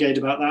fire brigade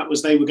about that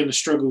was they were going to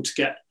struggle to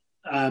get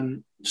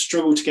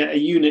a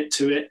unit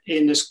to it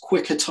in as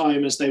quick a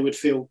time as they would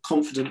feel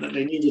confident that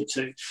they needed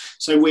to.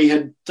 So we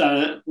had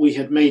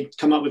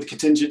come up with a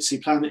contingency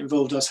plan that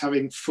involved us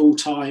having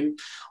full-time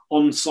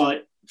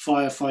on-site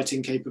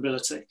firefighting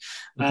capability,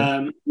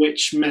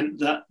 which meant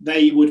that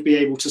they would be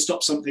able to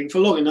stop something for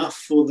long enough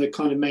for the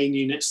kind of main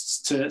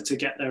units to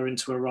get there and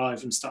to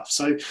arrive and stuff.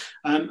 So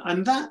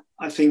and that,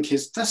 I think,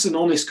 that's an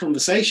honest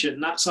conversation.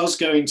 That's us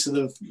going to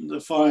the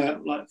fire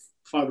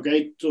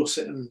brigade,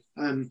 Dorset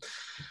and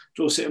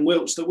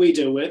Wilts that we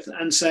deal with,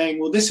 and saying,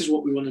 well, this is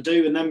what we want to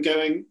do, and them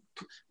going,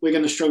 we're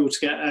going to struggle to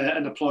get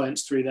an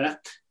appliance through there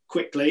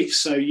quickly,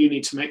 so you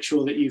need to make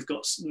sure that you've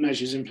got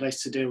measures in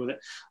place to deal with it.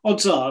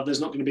 Odds are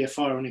there's not going to be a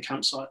fire on your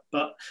campsite,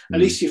 but at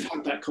least you've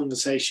had that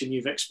conversation,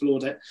 you've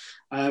explored it,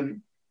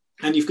 and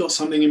you've got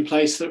something in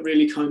place that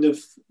really kind of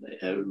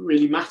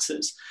really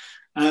matters.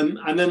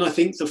 And then I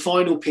think the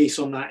final piece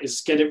on that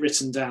is get it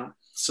written down.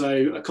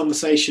 So a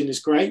conversation is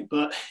great,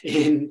 but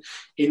in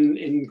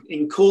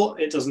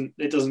court, it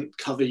doesn't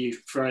cover you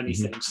for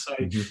anything. So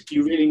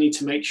you really need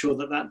to make sure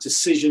that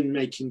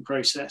decision-making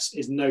process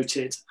is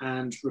noted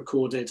and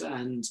recorded,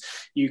 and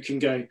you can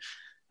go,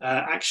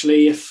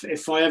 actually,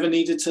 if I ever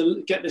needed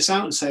to get this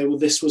out and say, well,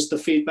 this was the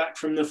feedback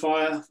from the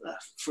fire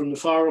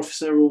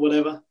officer or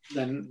whatever,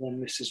 then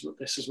this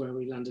is where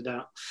we landed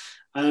out.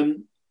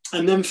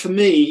 And then for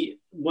me,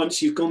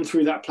 once you've gone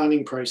through that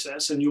planning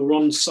process and you're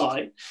on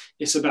site,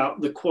 it's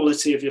about the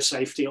quality of your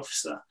safety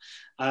officer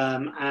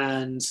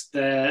and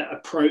their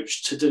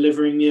approach to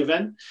delivering the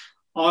event.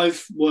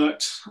 I've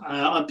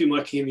been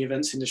working in the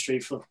events industry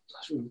for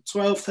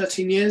 12,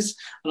 13 years,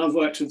 and I've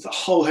worked with a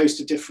whole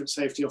host of different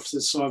safety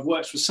officers. So I've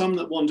worked with some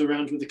that wander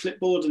around with a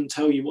clipboard and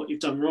tell you what you've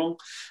done wrong.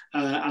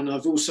 And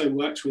I've also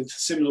worked with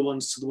similar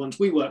ones to the ones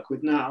we work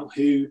with now,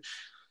 who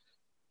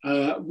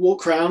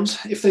walk around.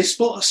 If they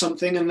spot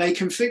something and they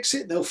can fix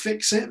it, they'll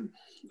fix it.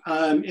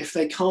 If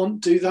they can't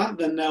do that,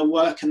 then they'll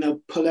work and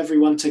they'll pull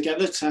everyone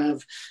together to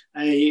have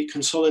a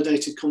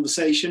consolidated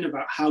conversation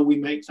about how we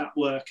make that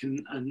work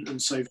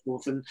and so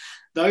forth. And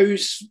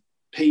those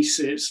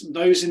pieces,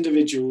 those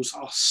individuals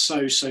are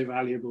so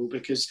valuable,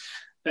 because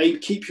they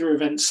keep your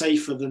event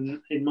safer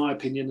than, in my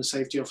opinion, a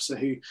safety officer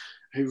who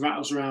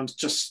rattles around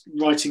just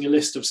writing a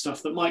list of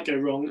stuff that might go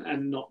wrong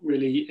and not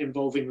really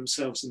involving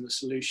themselves in the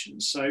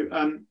solution. So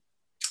I'm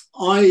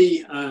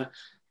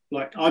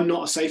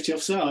not a safety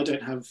officer. I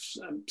don't have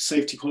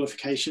safety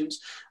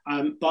qualifications,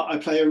 but I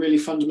play a really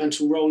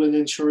fundamental role in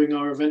ensuring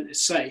our event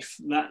is safe.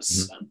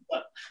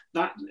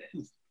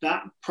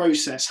 That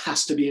process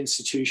has to be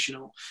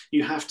institutional.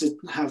 You have to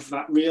have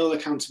that real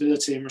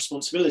accountability and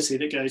responsibility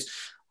that goes,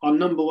 our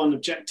number one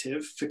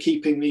objective for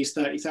keeping these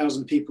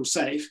 30,000 people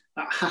safe,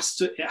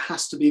 it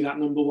has to be that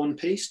number one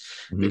piece,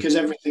 because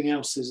everything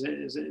else is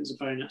a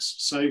bonus.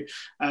 So,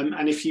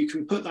 and if you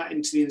can put that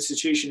into the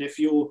institution, if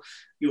your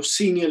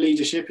senior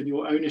leadership and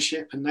your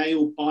ownership, and they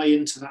all buy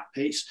into that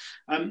piece,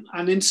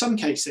 and in some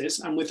cases,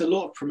 and with a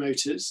lot of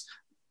promoters,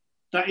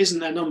 that isn't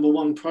their number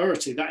one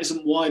priority. That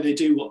isn't why they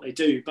do what they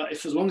do. But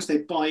as long as they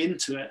buy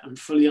into it and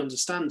fully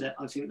understand it,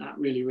 I think that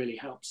really, really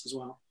helps as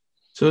well.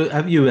 So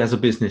have you, as a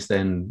business,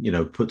 then,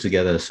 put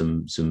together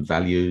some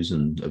values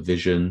and a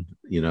vision,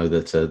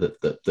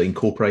 that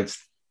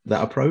incorporates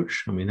that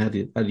approach? I mean, how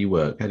do you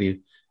work? How do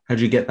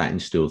you get that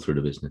instilled through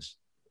the business?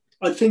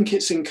 I think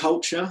it's in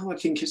culture. I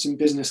think it's in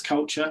business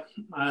culture.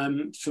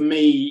 For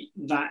me,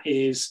 that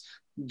is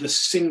the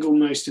single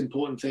most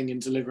important thing in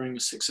delivering a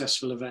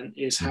successful event,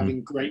 is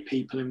having great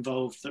people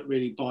involved that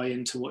really buy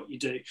into what you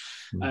do.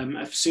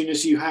 As soon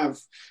as you have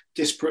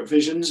disparate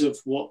visions of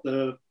what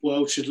the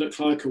world should look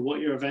like or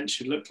what your event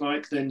should look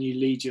like, then you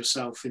lead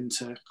yourself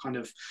into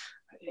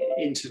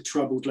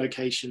troubled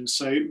locations.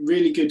 So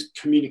really good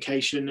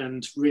communication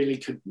and really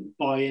good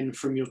buy-in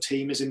from your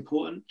team is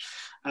important.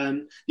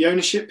 The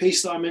ownership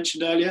piece that I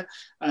mentioned earlier,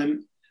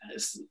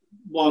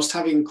 whilst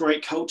having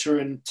great culture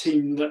and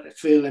team that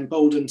feel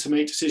emboldened to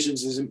make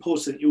decisions is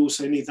important, you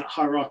also need that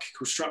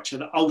hierarchical structure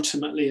that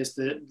ultimately is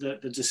the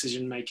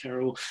decision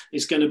maker, or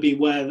is going to be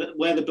where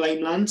the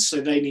blame lands. So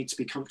they need to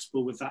be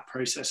comfortable with that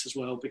process as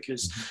well,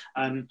 because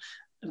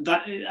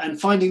that,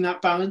 and finding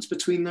that balance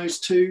between those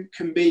two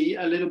can be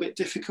a little bit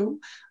difficult.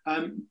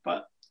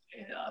 But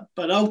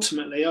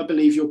ultimately, I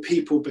believe your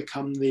people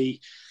become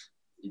the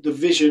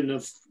vision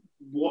of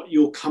what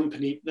your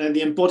company, they're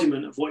the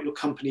embodiment of what your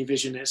company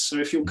vision is. So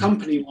if your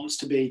company wants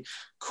to be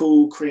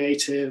cool,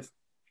 creative,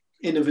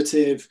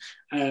 innovative,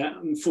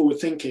 forward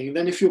thinking,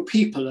 then if your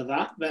people are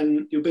that,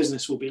 then your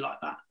business will be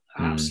like that.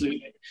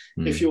 Absolutely.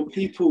 If your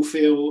people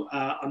feel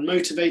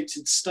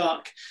unmotivated,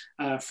 stuck,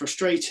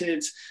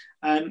 frustrated,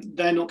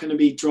 they're not going to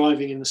be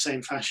driving in the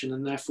same fashion,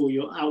 and therefore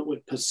your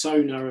outward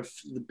persona of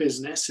the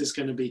business is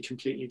going to be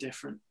completely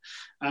different.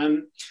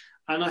 And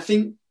I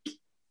think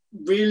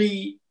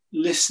really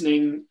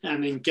listening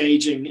and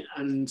engaging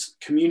and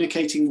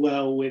communicating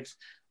well with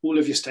all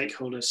of your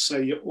stakeholders, so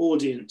your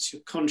audience,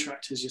 your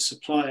contractors, your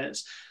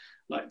suppliers.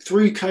 Like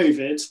through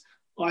COVID,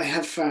 I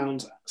have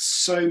found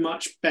so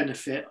much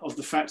benefit of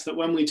the fact that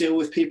when we deal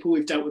with people,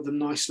 we've dealt with them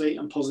nicely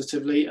and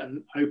positively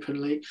and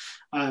openly,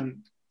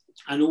 and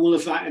all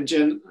of that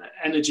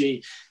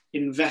energy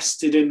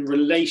invested in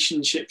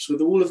relationships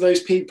with all of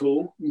those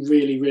people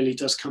really, really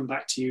does come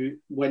back to you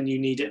when you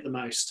need it the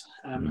most.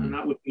 And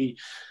that would be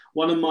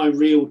one of my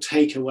real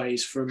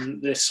takeaways from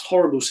this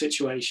horrible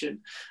situation.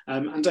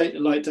 And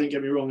don't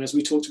get me wrong, as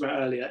we talked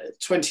about earlier,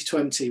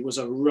 2020 was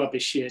a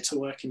rubbish year to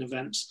work in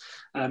events.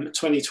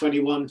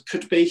 2021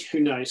 could be, who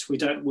knows? We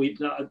don't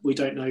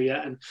know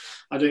yet, and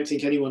I don't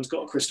think anyone's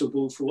got a crystal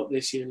ball for what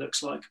this year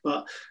looks like.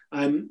 But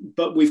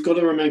we've got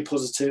to remain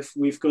positive.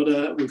 We've got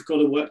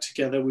to work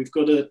together. We've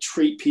got to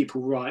treat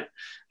people right.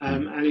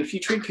 And if you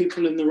treat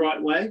people in the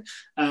right way,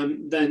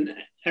 then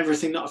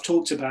everything that I've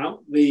talked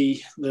about,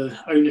 the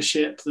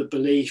ownership, the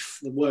belief,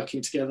 the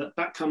working together,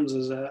 that comes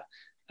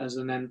as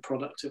an end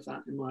product of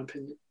that, in my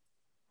opinion.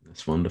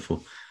 That's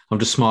wonderful. I'm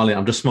just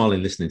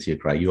smiling listening to you,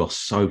 Craig. You are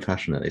so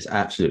passionate. It's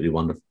absolutely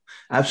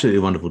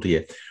wonderful to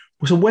hear.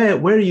 So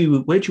where do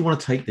you want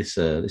to take this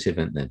this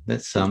event then?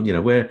 Let's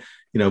where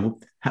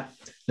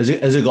has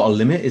it got a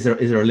limit? Is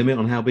there a limit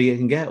on how big it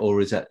can get,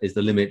 or is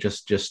the limit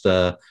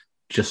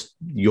just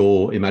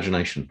your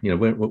imagination? Yeah,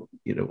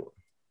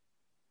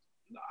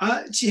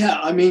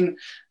 I mean,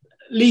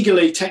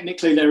 legally,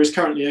 technically, there is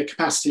currently a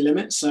capacity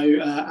limit. So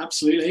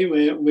absolutely,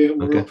 we're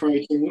Okay.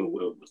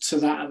 operating to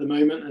that at the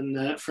moment.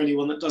 And for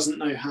anyone that doesn't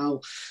know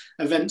how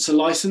events are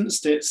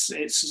licensed,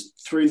 it's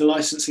through the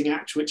Licensing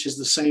Act, which is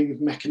the same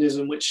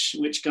mechanism which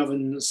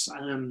governs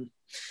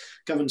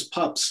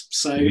pubs.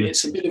 So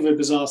it's a bit of a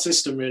bizarre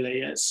system, really.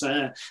 It's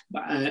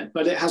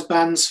but it has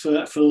bans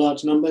for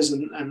large numbers,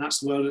 and that's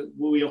the world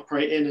we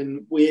operate in.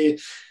 And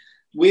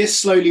we're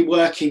slowly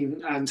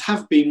working, and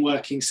have been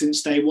working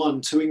since day one,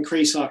 to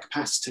increase our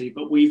capacity,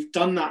 but we've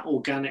done that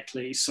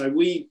organically. So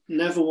we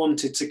never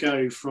wanted to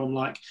go from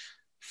like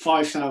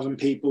 5,000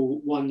 people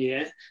one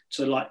year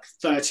to like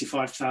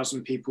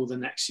 35,000 people the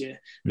next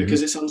year,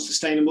 because it's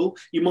unsustainable.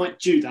 You might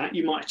do that,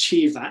 you might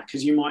achieve that,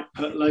 because you might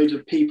put loads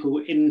of people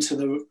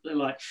into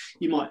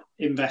you might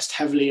invest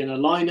heavily in a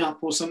lineup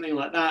or something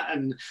like that,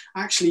 and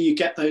actually you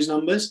get those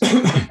numbers.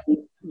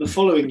 The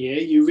following year,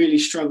 you really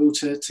struggle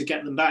to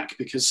get them back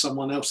because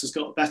someone else has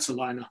got a better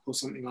lineup or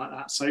something like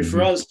that. So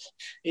for us,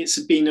 it's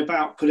been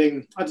about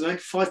putting,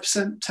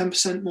 5%,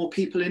 10% more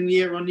people in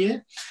year on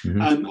year,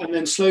 and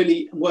then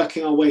slowly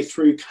working our way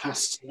through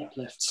capacity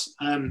uplifts.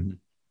 And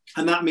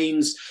that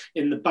means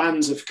in the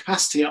bands of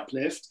capacity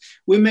uplift,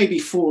 we're maybe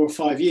 4 or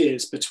 5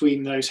 years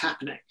between those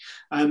happening.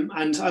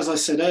 And as I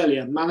said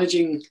earlier,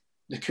 managing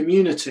the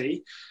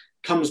community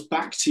comes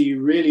back to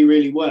you really,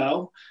 really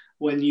well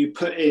when you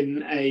put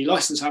in a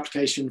license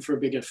application for a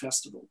bigger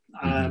festival.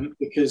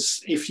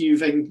 Because if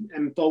you've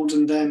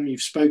emboldened them,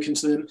 you've spoken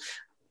to them,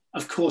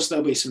 of course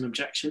there'll be some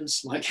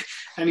objections. Like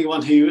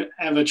anyone who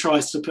ever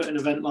tries to put an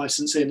event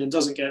license in and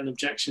doesn't get an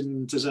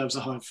objection deserves a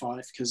high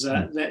five, because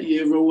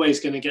you're always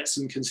going to get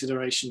some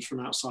considerations from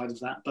outside of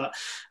that. But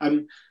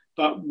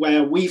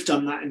where we've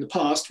done that in the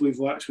past, we've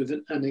worked with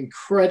an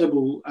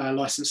incredible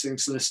licensing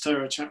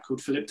solicitor, a chap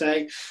called Philip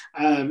Day,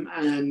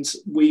 and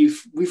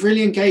we've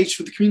really engaged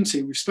with the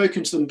community. We've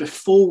spoken to them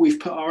before we've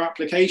put our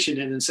application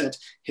in and said,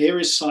 here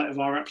is site of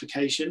our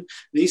application.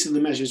 These are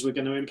the measures we're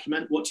going to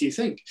implement. What do you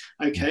think?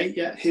 Okay,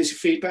 yeah, here's your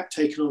feedback,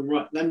 taken on.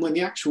 Right. Then when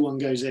the actual one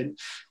goes in,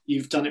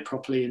 you've done it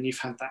properly and you've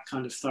had that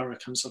kind of thorough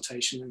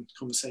consultation and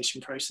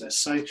conversation process.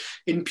 So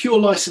in pure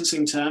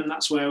licensing term,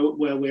 that's where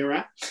we're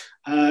at.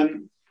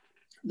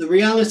 The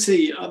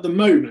reality at the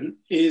moment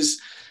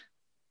is,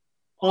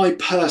 I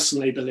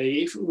personally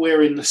believe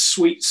we're in the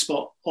sweet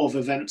spot of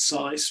event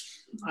size.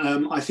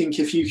 I think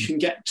if you can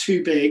get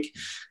too big,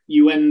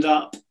 you end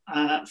up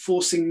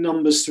forcing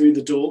numbers through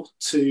the door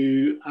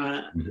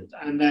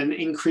and then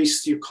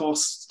increase your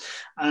costs,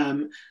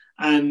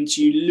 and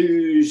you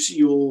lose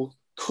your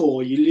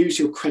core, you lose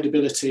your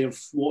credibility of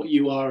what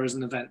you are as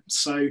an event.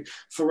 So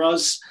for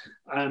us,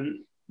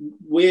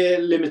 we're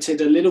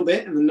limited a little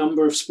bit in the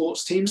number of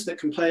sports teams that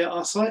can play at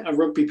our site. Our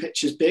rugby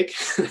pitch is big.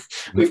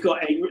 We've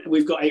got 8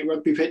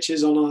 rugby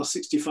pitches on our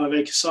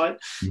 65-acre site.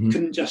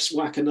 Couldn't just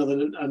whack a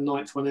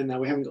 9th one in there.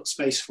 We haven't got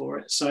space for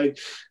it. So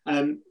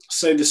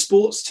the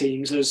sports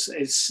teams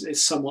is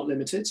somewhat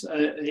limited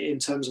in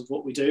terms of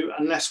what we do,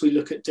 unless we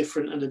look at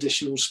different and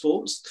additional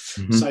sports.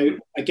 So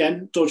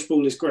again,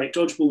 dodgeball is great.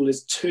 Dodgeball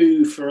is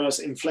 2 for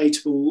us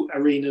inflatable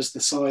arenas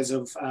the size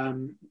of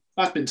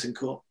badminton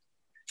court.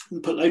 We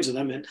put loads of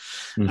them in,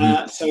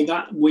 so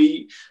that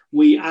we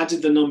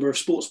added the number of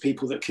sports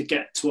people that could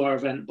get to our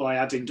event by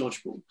adding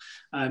dodgeball.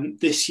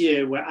 This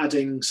year we're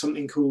adding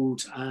something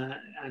called,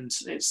 and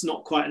it's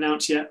not quite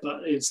announced yet,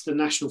 but it's the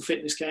National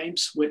Fitness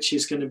Games, which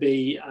is going to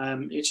be,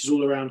 which is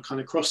all around kind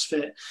of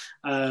CrossFit,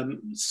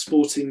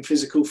 sporting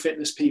physical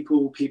fitness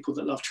people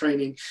that love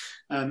training,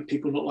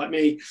 people not like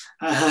me,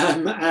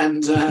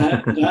 and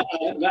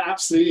that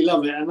absolutely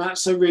love it. And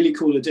that's a really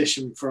cool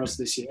addition for us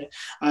this year.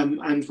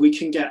 And we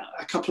can get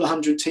a couple of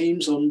 100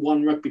 teams on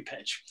one rugby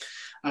pitch.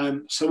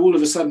 So all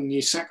of a sudden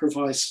you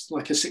sacrifice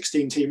like a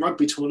 16-team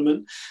rugby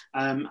tournament,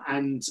 but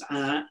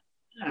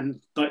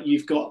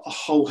you've got a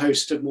whole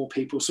host of more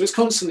people. So it's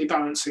constantly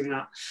balancing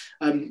that.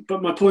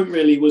 But my point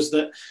really was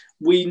that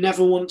we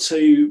never want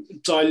to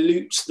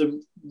dilute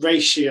the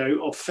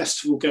ratio of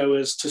festival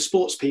goers to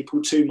sports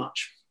people too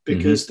much,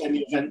 because then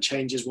the event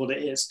changes what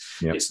it is.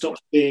 Yep. It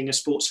stops being a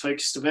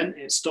sports-focused event.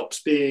 It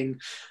stops being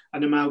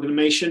an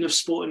amalgamation of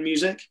sport and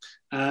music.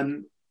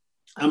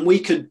 And we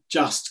could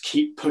just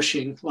keep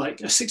pushing,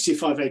 like a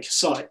 65-acre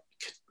site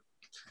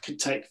could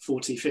take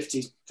 40,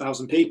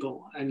 50,000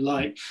 people. And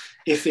like,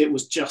 if it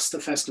was just a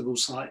festival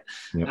site,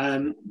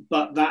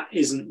 but that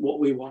isn't what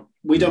we want.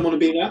 We don't want to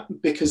be that,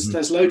 because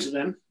there's loads of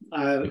them.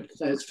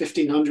 There's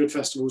 1,500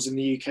 festivals in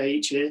the UK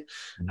each year.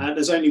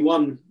 There's only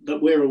one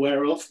that we're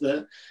aware of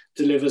that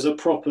delivers a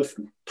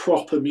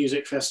proper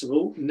music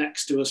festival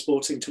next to a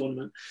sporting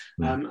tournament.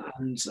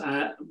 And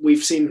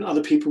we've seen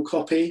other people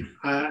copy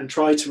and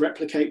try to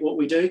replicate what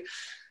we do.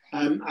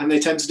 And they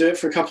tend to do it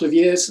for a couple of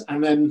years,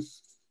 and then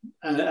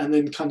and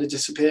then kind of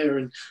disappear.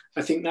 And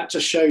I think that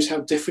just shows how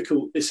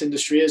difficult this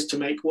industry is to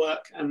make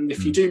work. And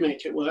if you do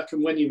make it work,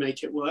 and when you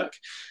make it work,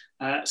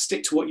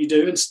 stick to what you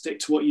do and stick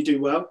to what you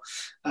do well.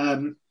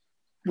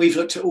 We've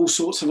looked at all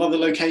sorts of other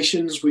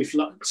locations. We've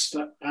looked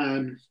at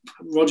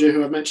Roger,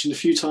 who I've mentioned a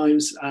few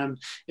times,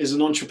 is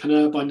an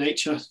entrepreneur by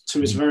nature,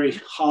 to his very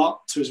heart,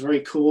 to his very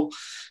core.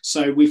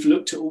 So we've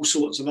looked at all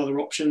sorts of other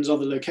options,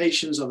 other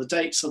locations, other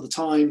dates, other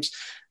times.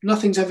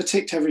 Nothing's ever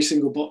ticked every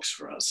single box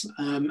for us.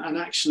 And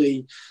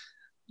actually,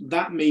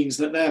 that means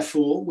that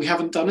therefore we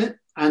haven't done it.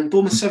 And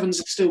Bournemouth Sevens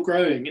is still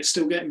growing. It's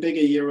still getting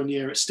bigger year on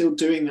year. It's still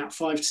doing that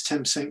 5 to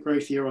 10%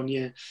 growth year on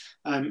year.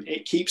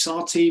 It keeps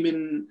our team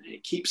in.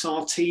 It keeps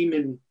our team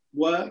in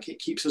work. It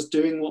keeps us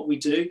doing what we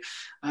do.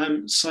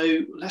 So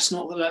let's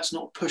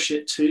not push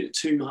it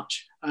too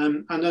much.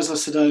 And as I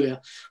said earlier,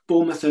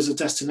 Bournemouth as a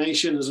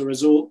destination, as a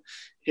resort,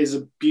 is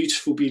a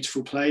beautiful,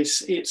 beautiful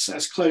place. It's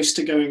as close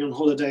to going on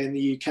holiday in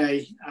the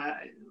UK.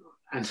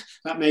 And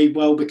that may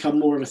well become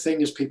more of a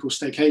thing as people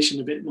staycation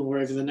a bit more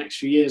over the next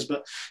few years.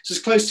 But it's as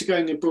close to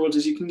going abroad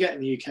as you can get in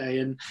the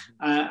UK,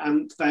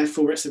 and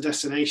therefore it's a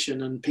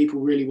destination, and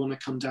people really want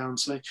to come down.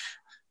 So,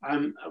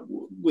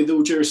 with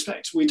all due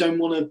respect, we don't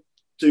want to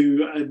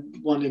do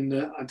one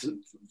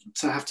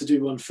to have to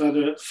do one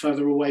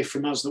further away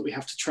from us that we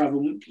have to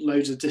travel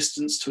loads of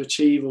distance to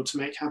achieve or to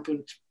make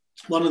happen.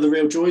 One of the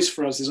real joys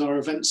for us is our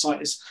event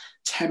site is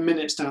 10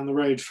 minutes down the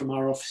road from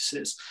our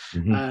offices,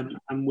 and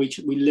we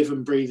live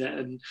and breathe it.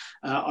 And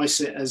I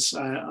sit as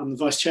I'm the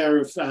vice chair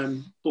of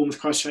Bournemouth,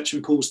 Christchurch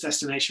and Paul's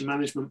Destination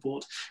Management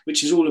Board,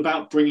 which is all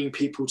about bringing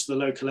people to the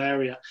local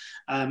area.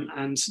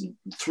 And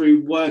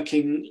through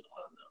working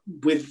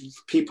with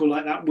people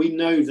like that, we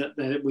know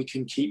that we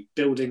can keep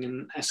building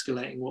and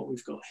escalating what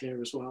we've got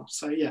here as well.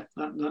 So yeah,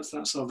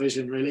 that's our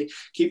vision, really.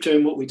 Keep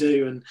doing what we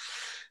do and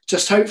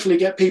just hopefully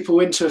get people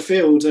into a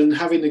field and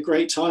having a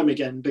great time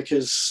again,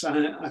 because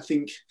I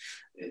think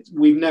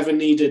we've never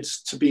needed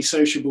to be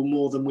sociable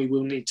more than we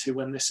will need to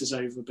when this is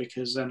over,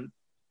 because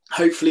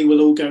hopefully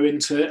we'll all go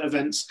into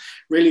events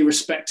really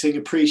respecting,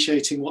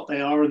 appreciating what they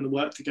are and the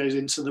work that goes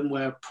into them,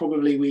 where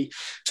probably we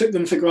took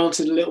them for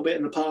granted a little bit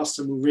in the past,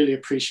 and we'll really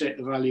appreciate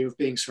the value of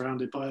being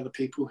surrounded by other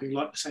people who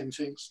like the same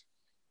things.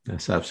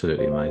 That's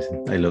absolutely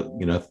amazing. Hey, look,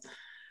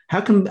 how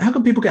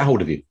can people get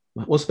hold of you?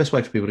 What's the best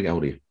way for people to get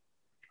hold of you?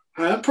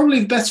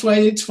 Probably the best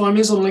way to find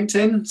me is on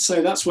LinkedIn.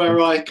 So that's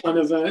where I kind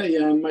of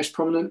am most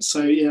prominent.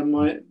 So yeah,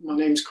 my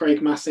name's Craig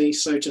Mathie.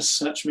 So just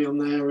search me on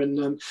there,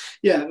 and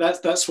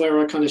that's where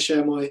I kind of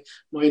share my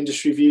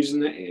industry views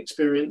and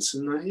experience.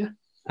 And yeah.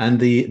 And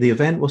the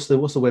event, what's the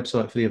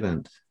website for the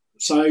event?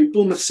 So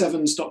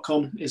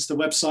bournemouth7s.com is the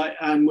website,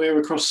 and we're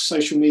across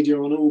social media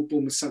on all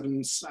Bournemouth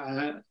Sevens.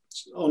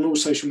 On all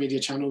social media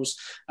channels,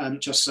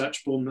 just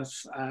search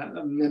Bournemouth,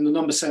 and then the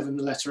number 7,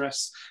 the letter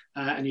S,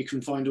 and you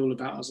can find all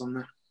about us on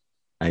there.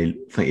 Hey,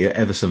 thank you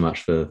ever so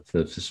much for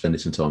spending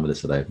some time with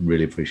us today.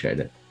 Really appreciate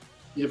it.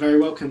 You're very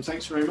welcome.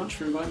 Thanks very much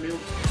for inviting me on.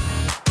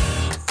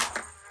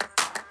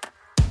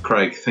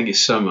 Craig, thank you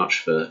so much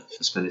for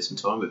spending some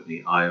time with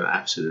me. I am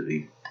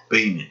absolutely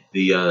beaming.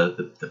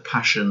 The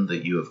passion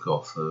that you have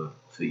got for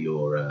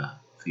your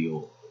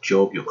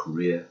job, your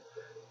career,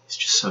 it's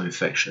just so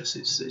infectious.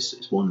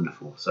 It's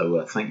wonderful.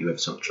 So thank you ever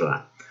so much for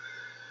that.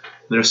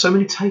 There are so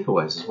many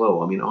takeaways as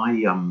well. I mean,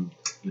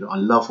 I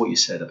love what you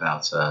said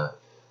about.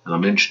 And I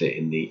mentioned it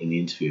in the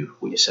interview,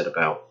 what you said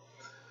about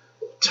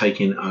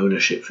taking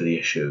ownership for the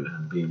issue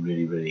and being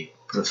really, really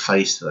put a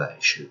face to that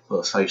issue, put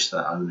a face to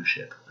that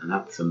ownership. And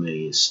that for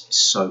me is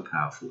so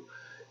powerful.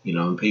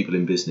 And people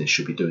in business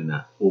should be doing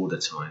that all the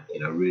time.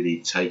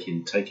 Really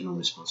taking on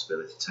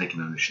responsibility,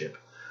 taking ownership,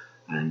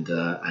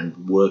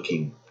 and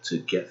working to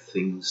get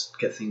things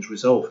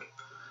resolved.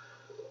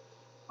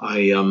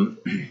 I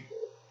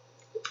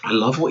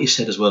love what you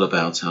said as well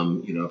about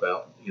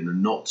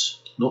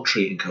not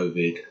treating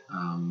COVID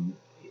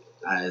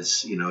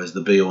as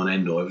the be all and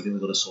end all, everything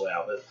we've got to sort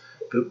out,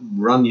 but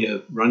run your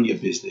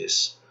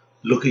business,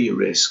 look at your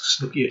risks,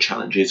 look at your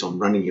challenges on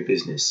running your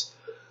business,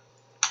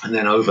 and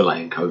then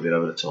overlaying COVID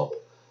over the top.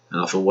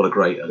 And I thought, what a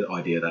great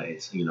idea that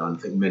is. And I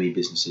think many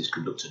businesses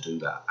could look to do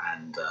that,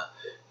 and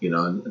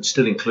and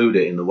still include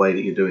it in the way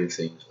that you're doing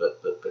things,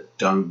 but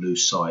don't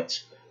lose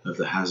sight of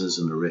the hazards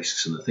and the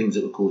risks and the things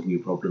that were causing you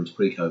problems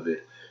pre-COVID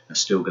are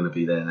still going to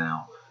be there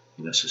now.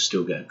 So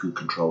still get a good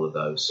control of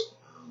those.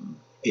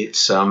 It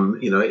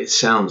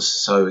sounds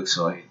so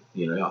exciting.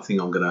 I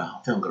think I'm gonna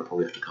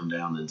probably have to come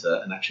down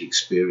and actually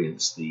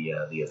experience the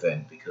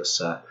event,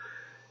 because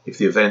if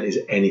the event is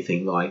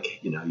anything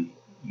like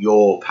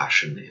your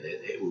passion in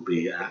it, it will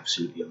be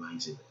absolutely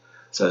amazing.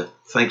 So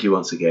thank you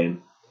once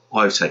again.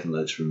 I've taken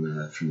loads from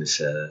this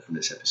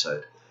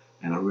episode,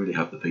 and I really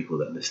hope the people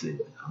that are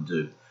listening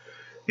do.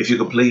 If you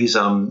could please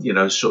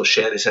sort of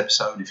share this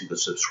episode, if you could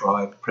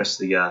subscribe, press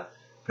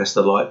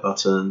the like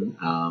button,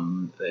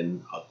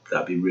 then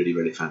that'd be really,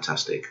 really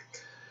fantastic.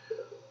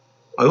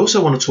 I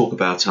also want to talk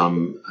about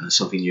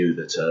something new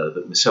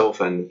that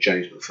myself and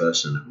James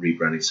McPherson at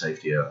Rebranding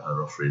Safety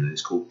are offering, and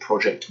it's called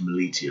Project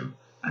Militiam.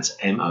 That's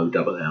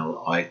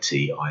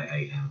MOLLITIAM.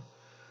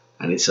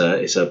 and it's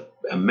a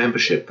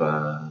membership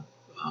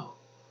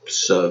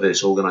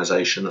service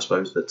organisation, I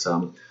suppose,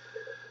 that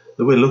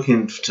we're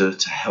looking to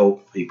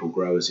help people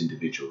grow as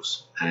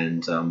individuals.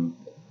 And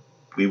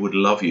we would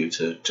love you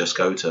to just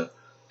go to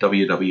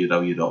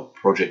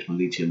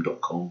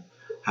www.projectmeletium.com,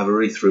 have a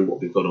read through what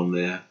we've got on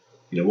there,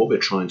 what we're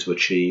trying to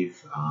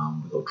achieve.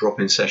 We've got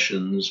drop-in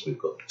sessions, we've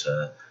got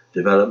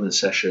development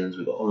sessions,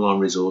 we've got online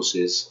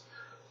resources,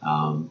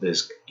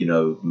 there's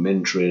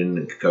mentoring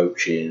and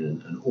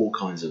coaching and all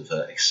kinds of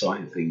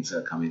exciting things that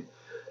are coming.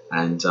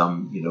 And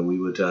we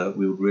would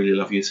really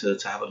love you to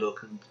have a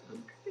look and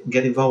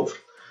get involved.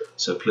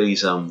 So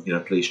please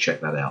please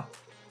check that out.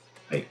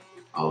 Hey,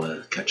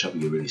 I'll catch up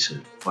with you really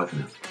soon. Bye for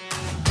now.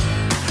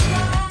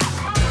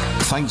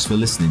 Thanks for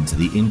listening to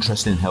the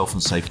Interest in Health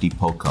and Safety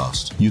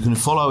podcast. You can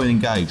follow and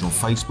engage on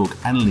Facebook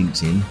and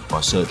LinkedIn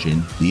by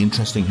searching the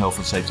Interesting Health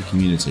and Safety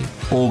Community,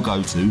 or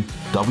go to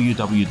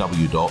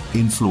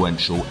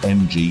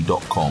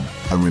www.influentialmg.com.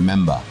 And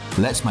remember,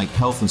 let's make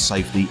health and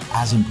safety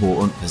as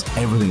important as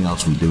everything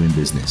else we do in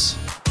business.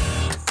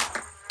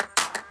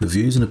 The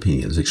views and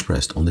opinions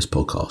expressed on this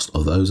podcast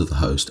are those of the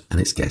host and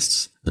its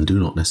guests and do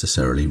not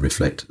necessarily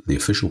reflect the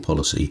official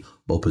policy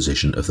or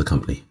position of the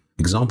company.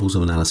 Examples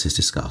of analysis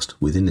discussed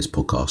within this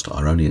podcast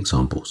are only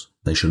examples.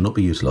 They should not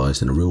be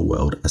utilised in the real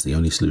world as the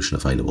only solution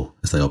available,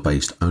 as they are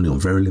based only on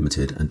very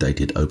limited and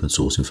dated open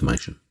source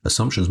information.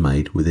 Assumptions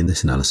made within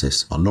this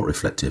analysis are not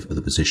reflective of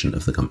the position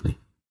of the company.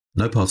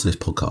 No part of this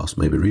podcast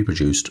may be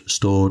reproduced,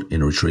 stored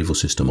in a retrieval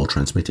system, or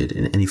transmitted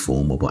in any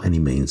form or by any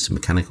means,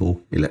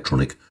 mechanical,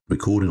 electronic,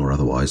 recording or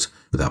otherwise,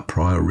 without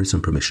prior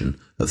written permission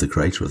of the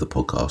creator of the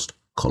podcast,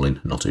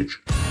 Colin Nottage.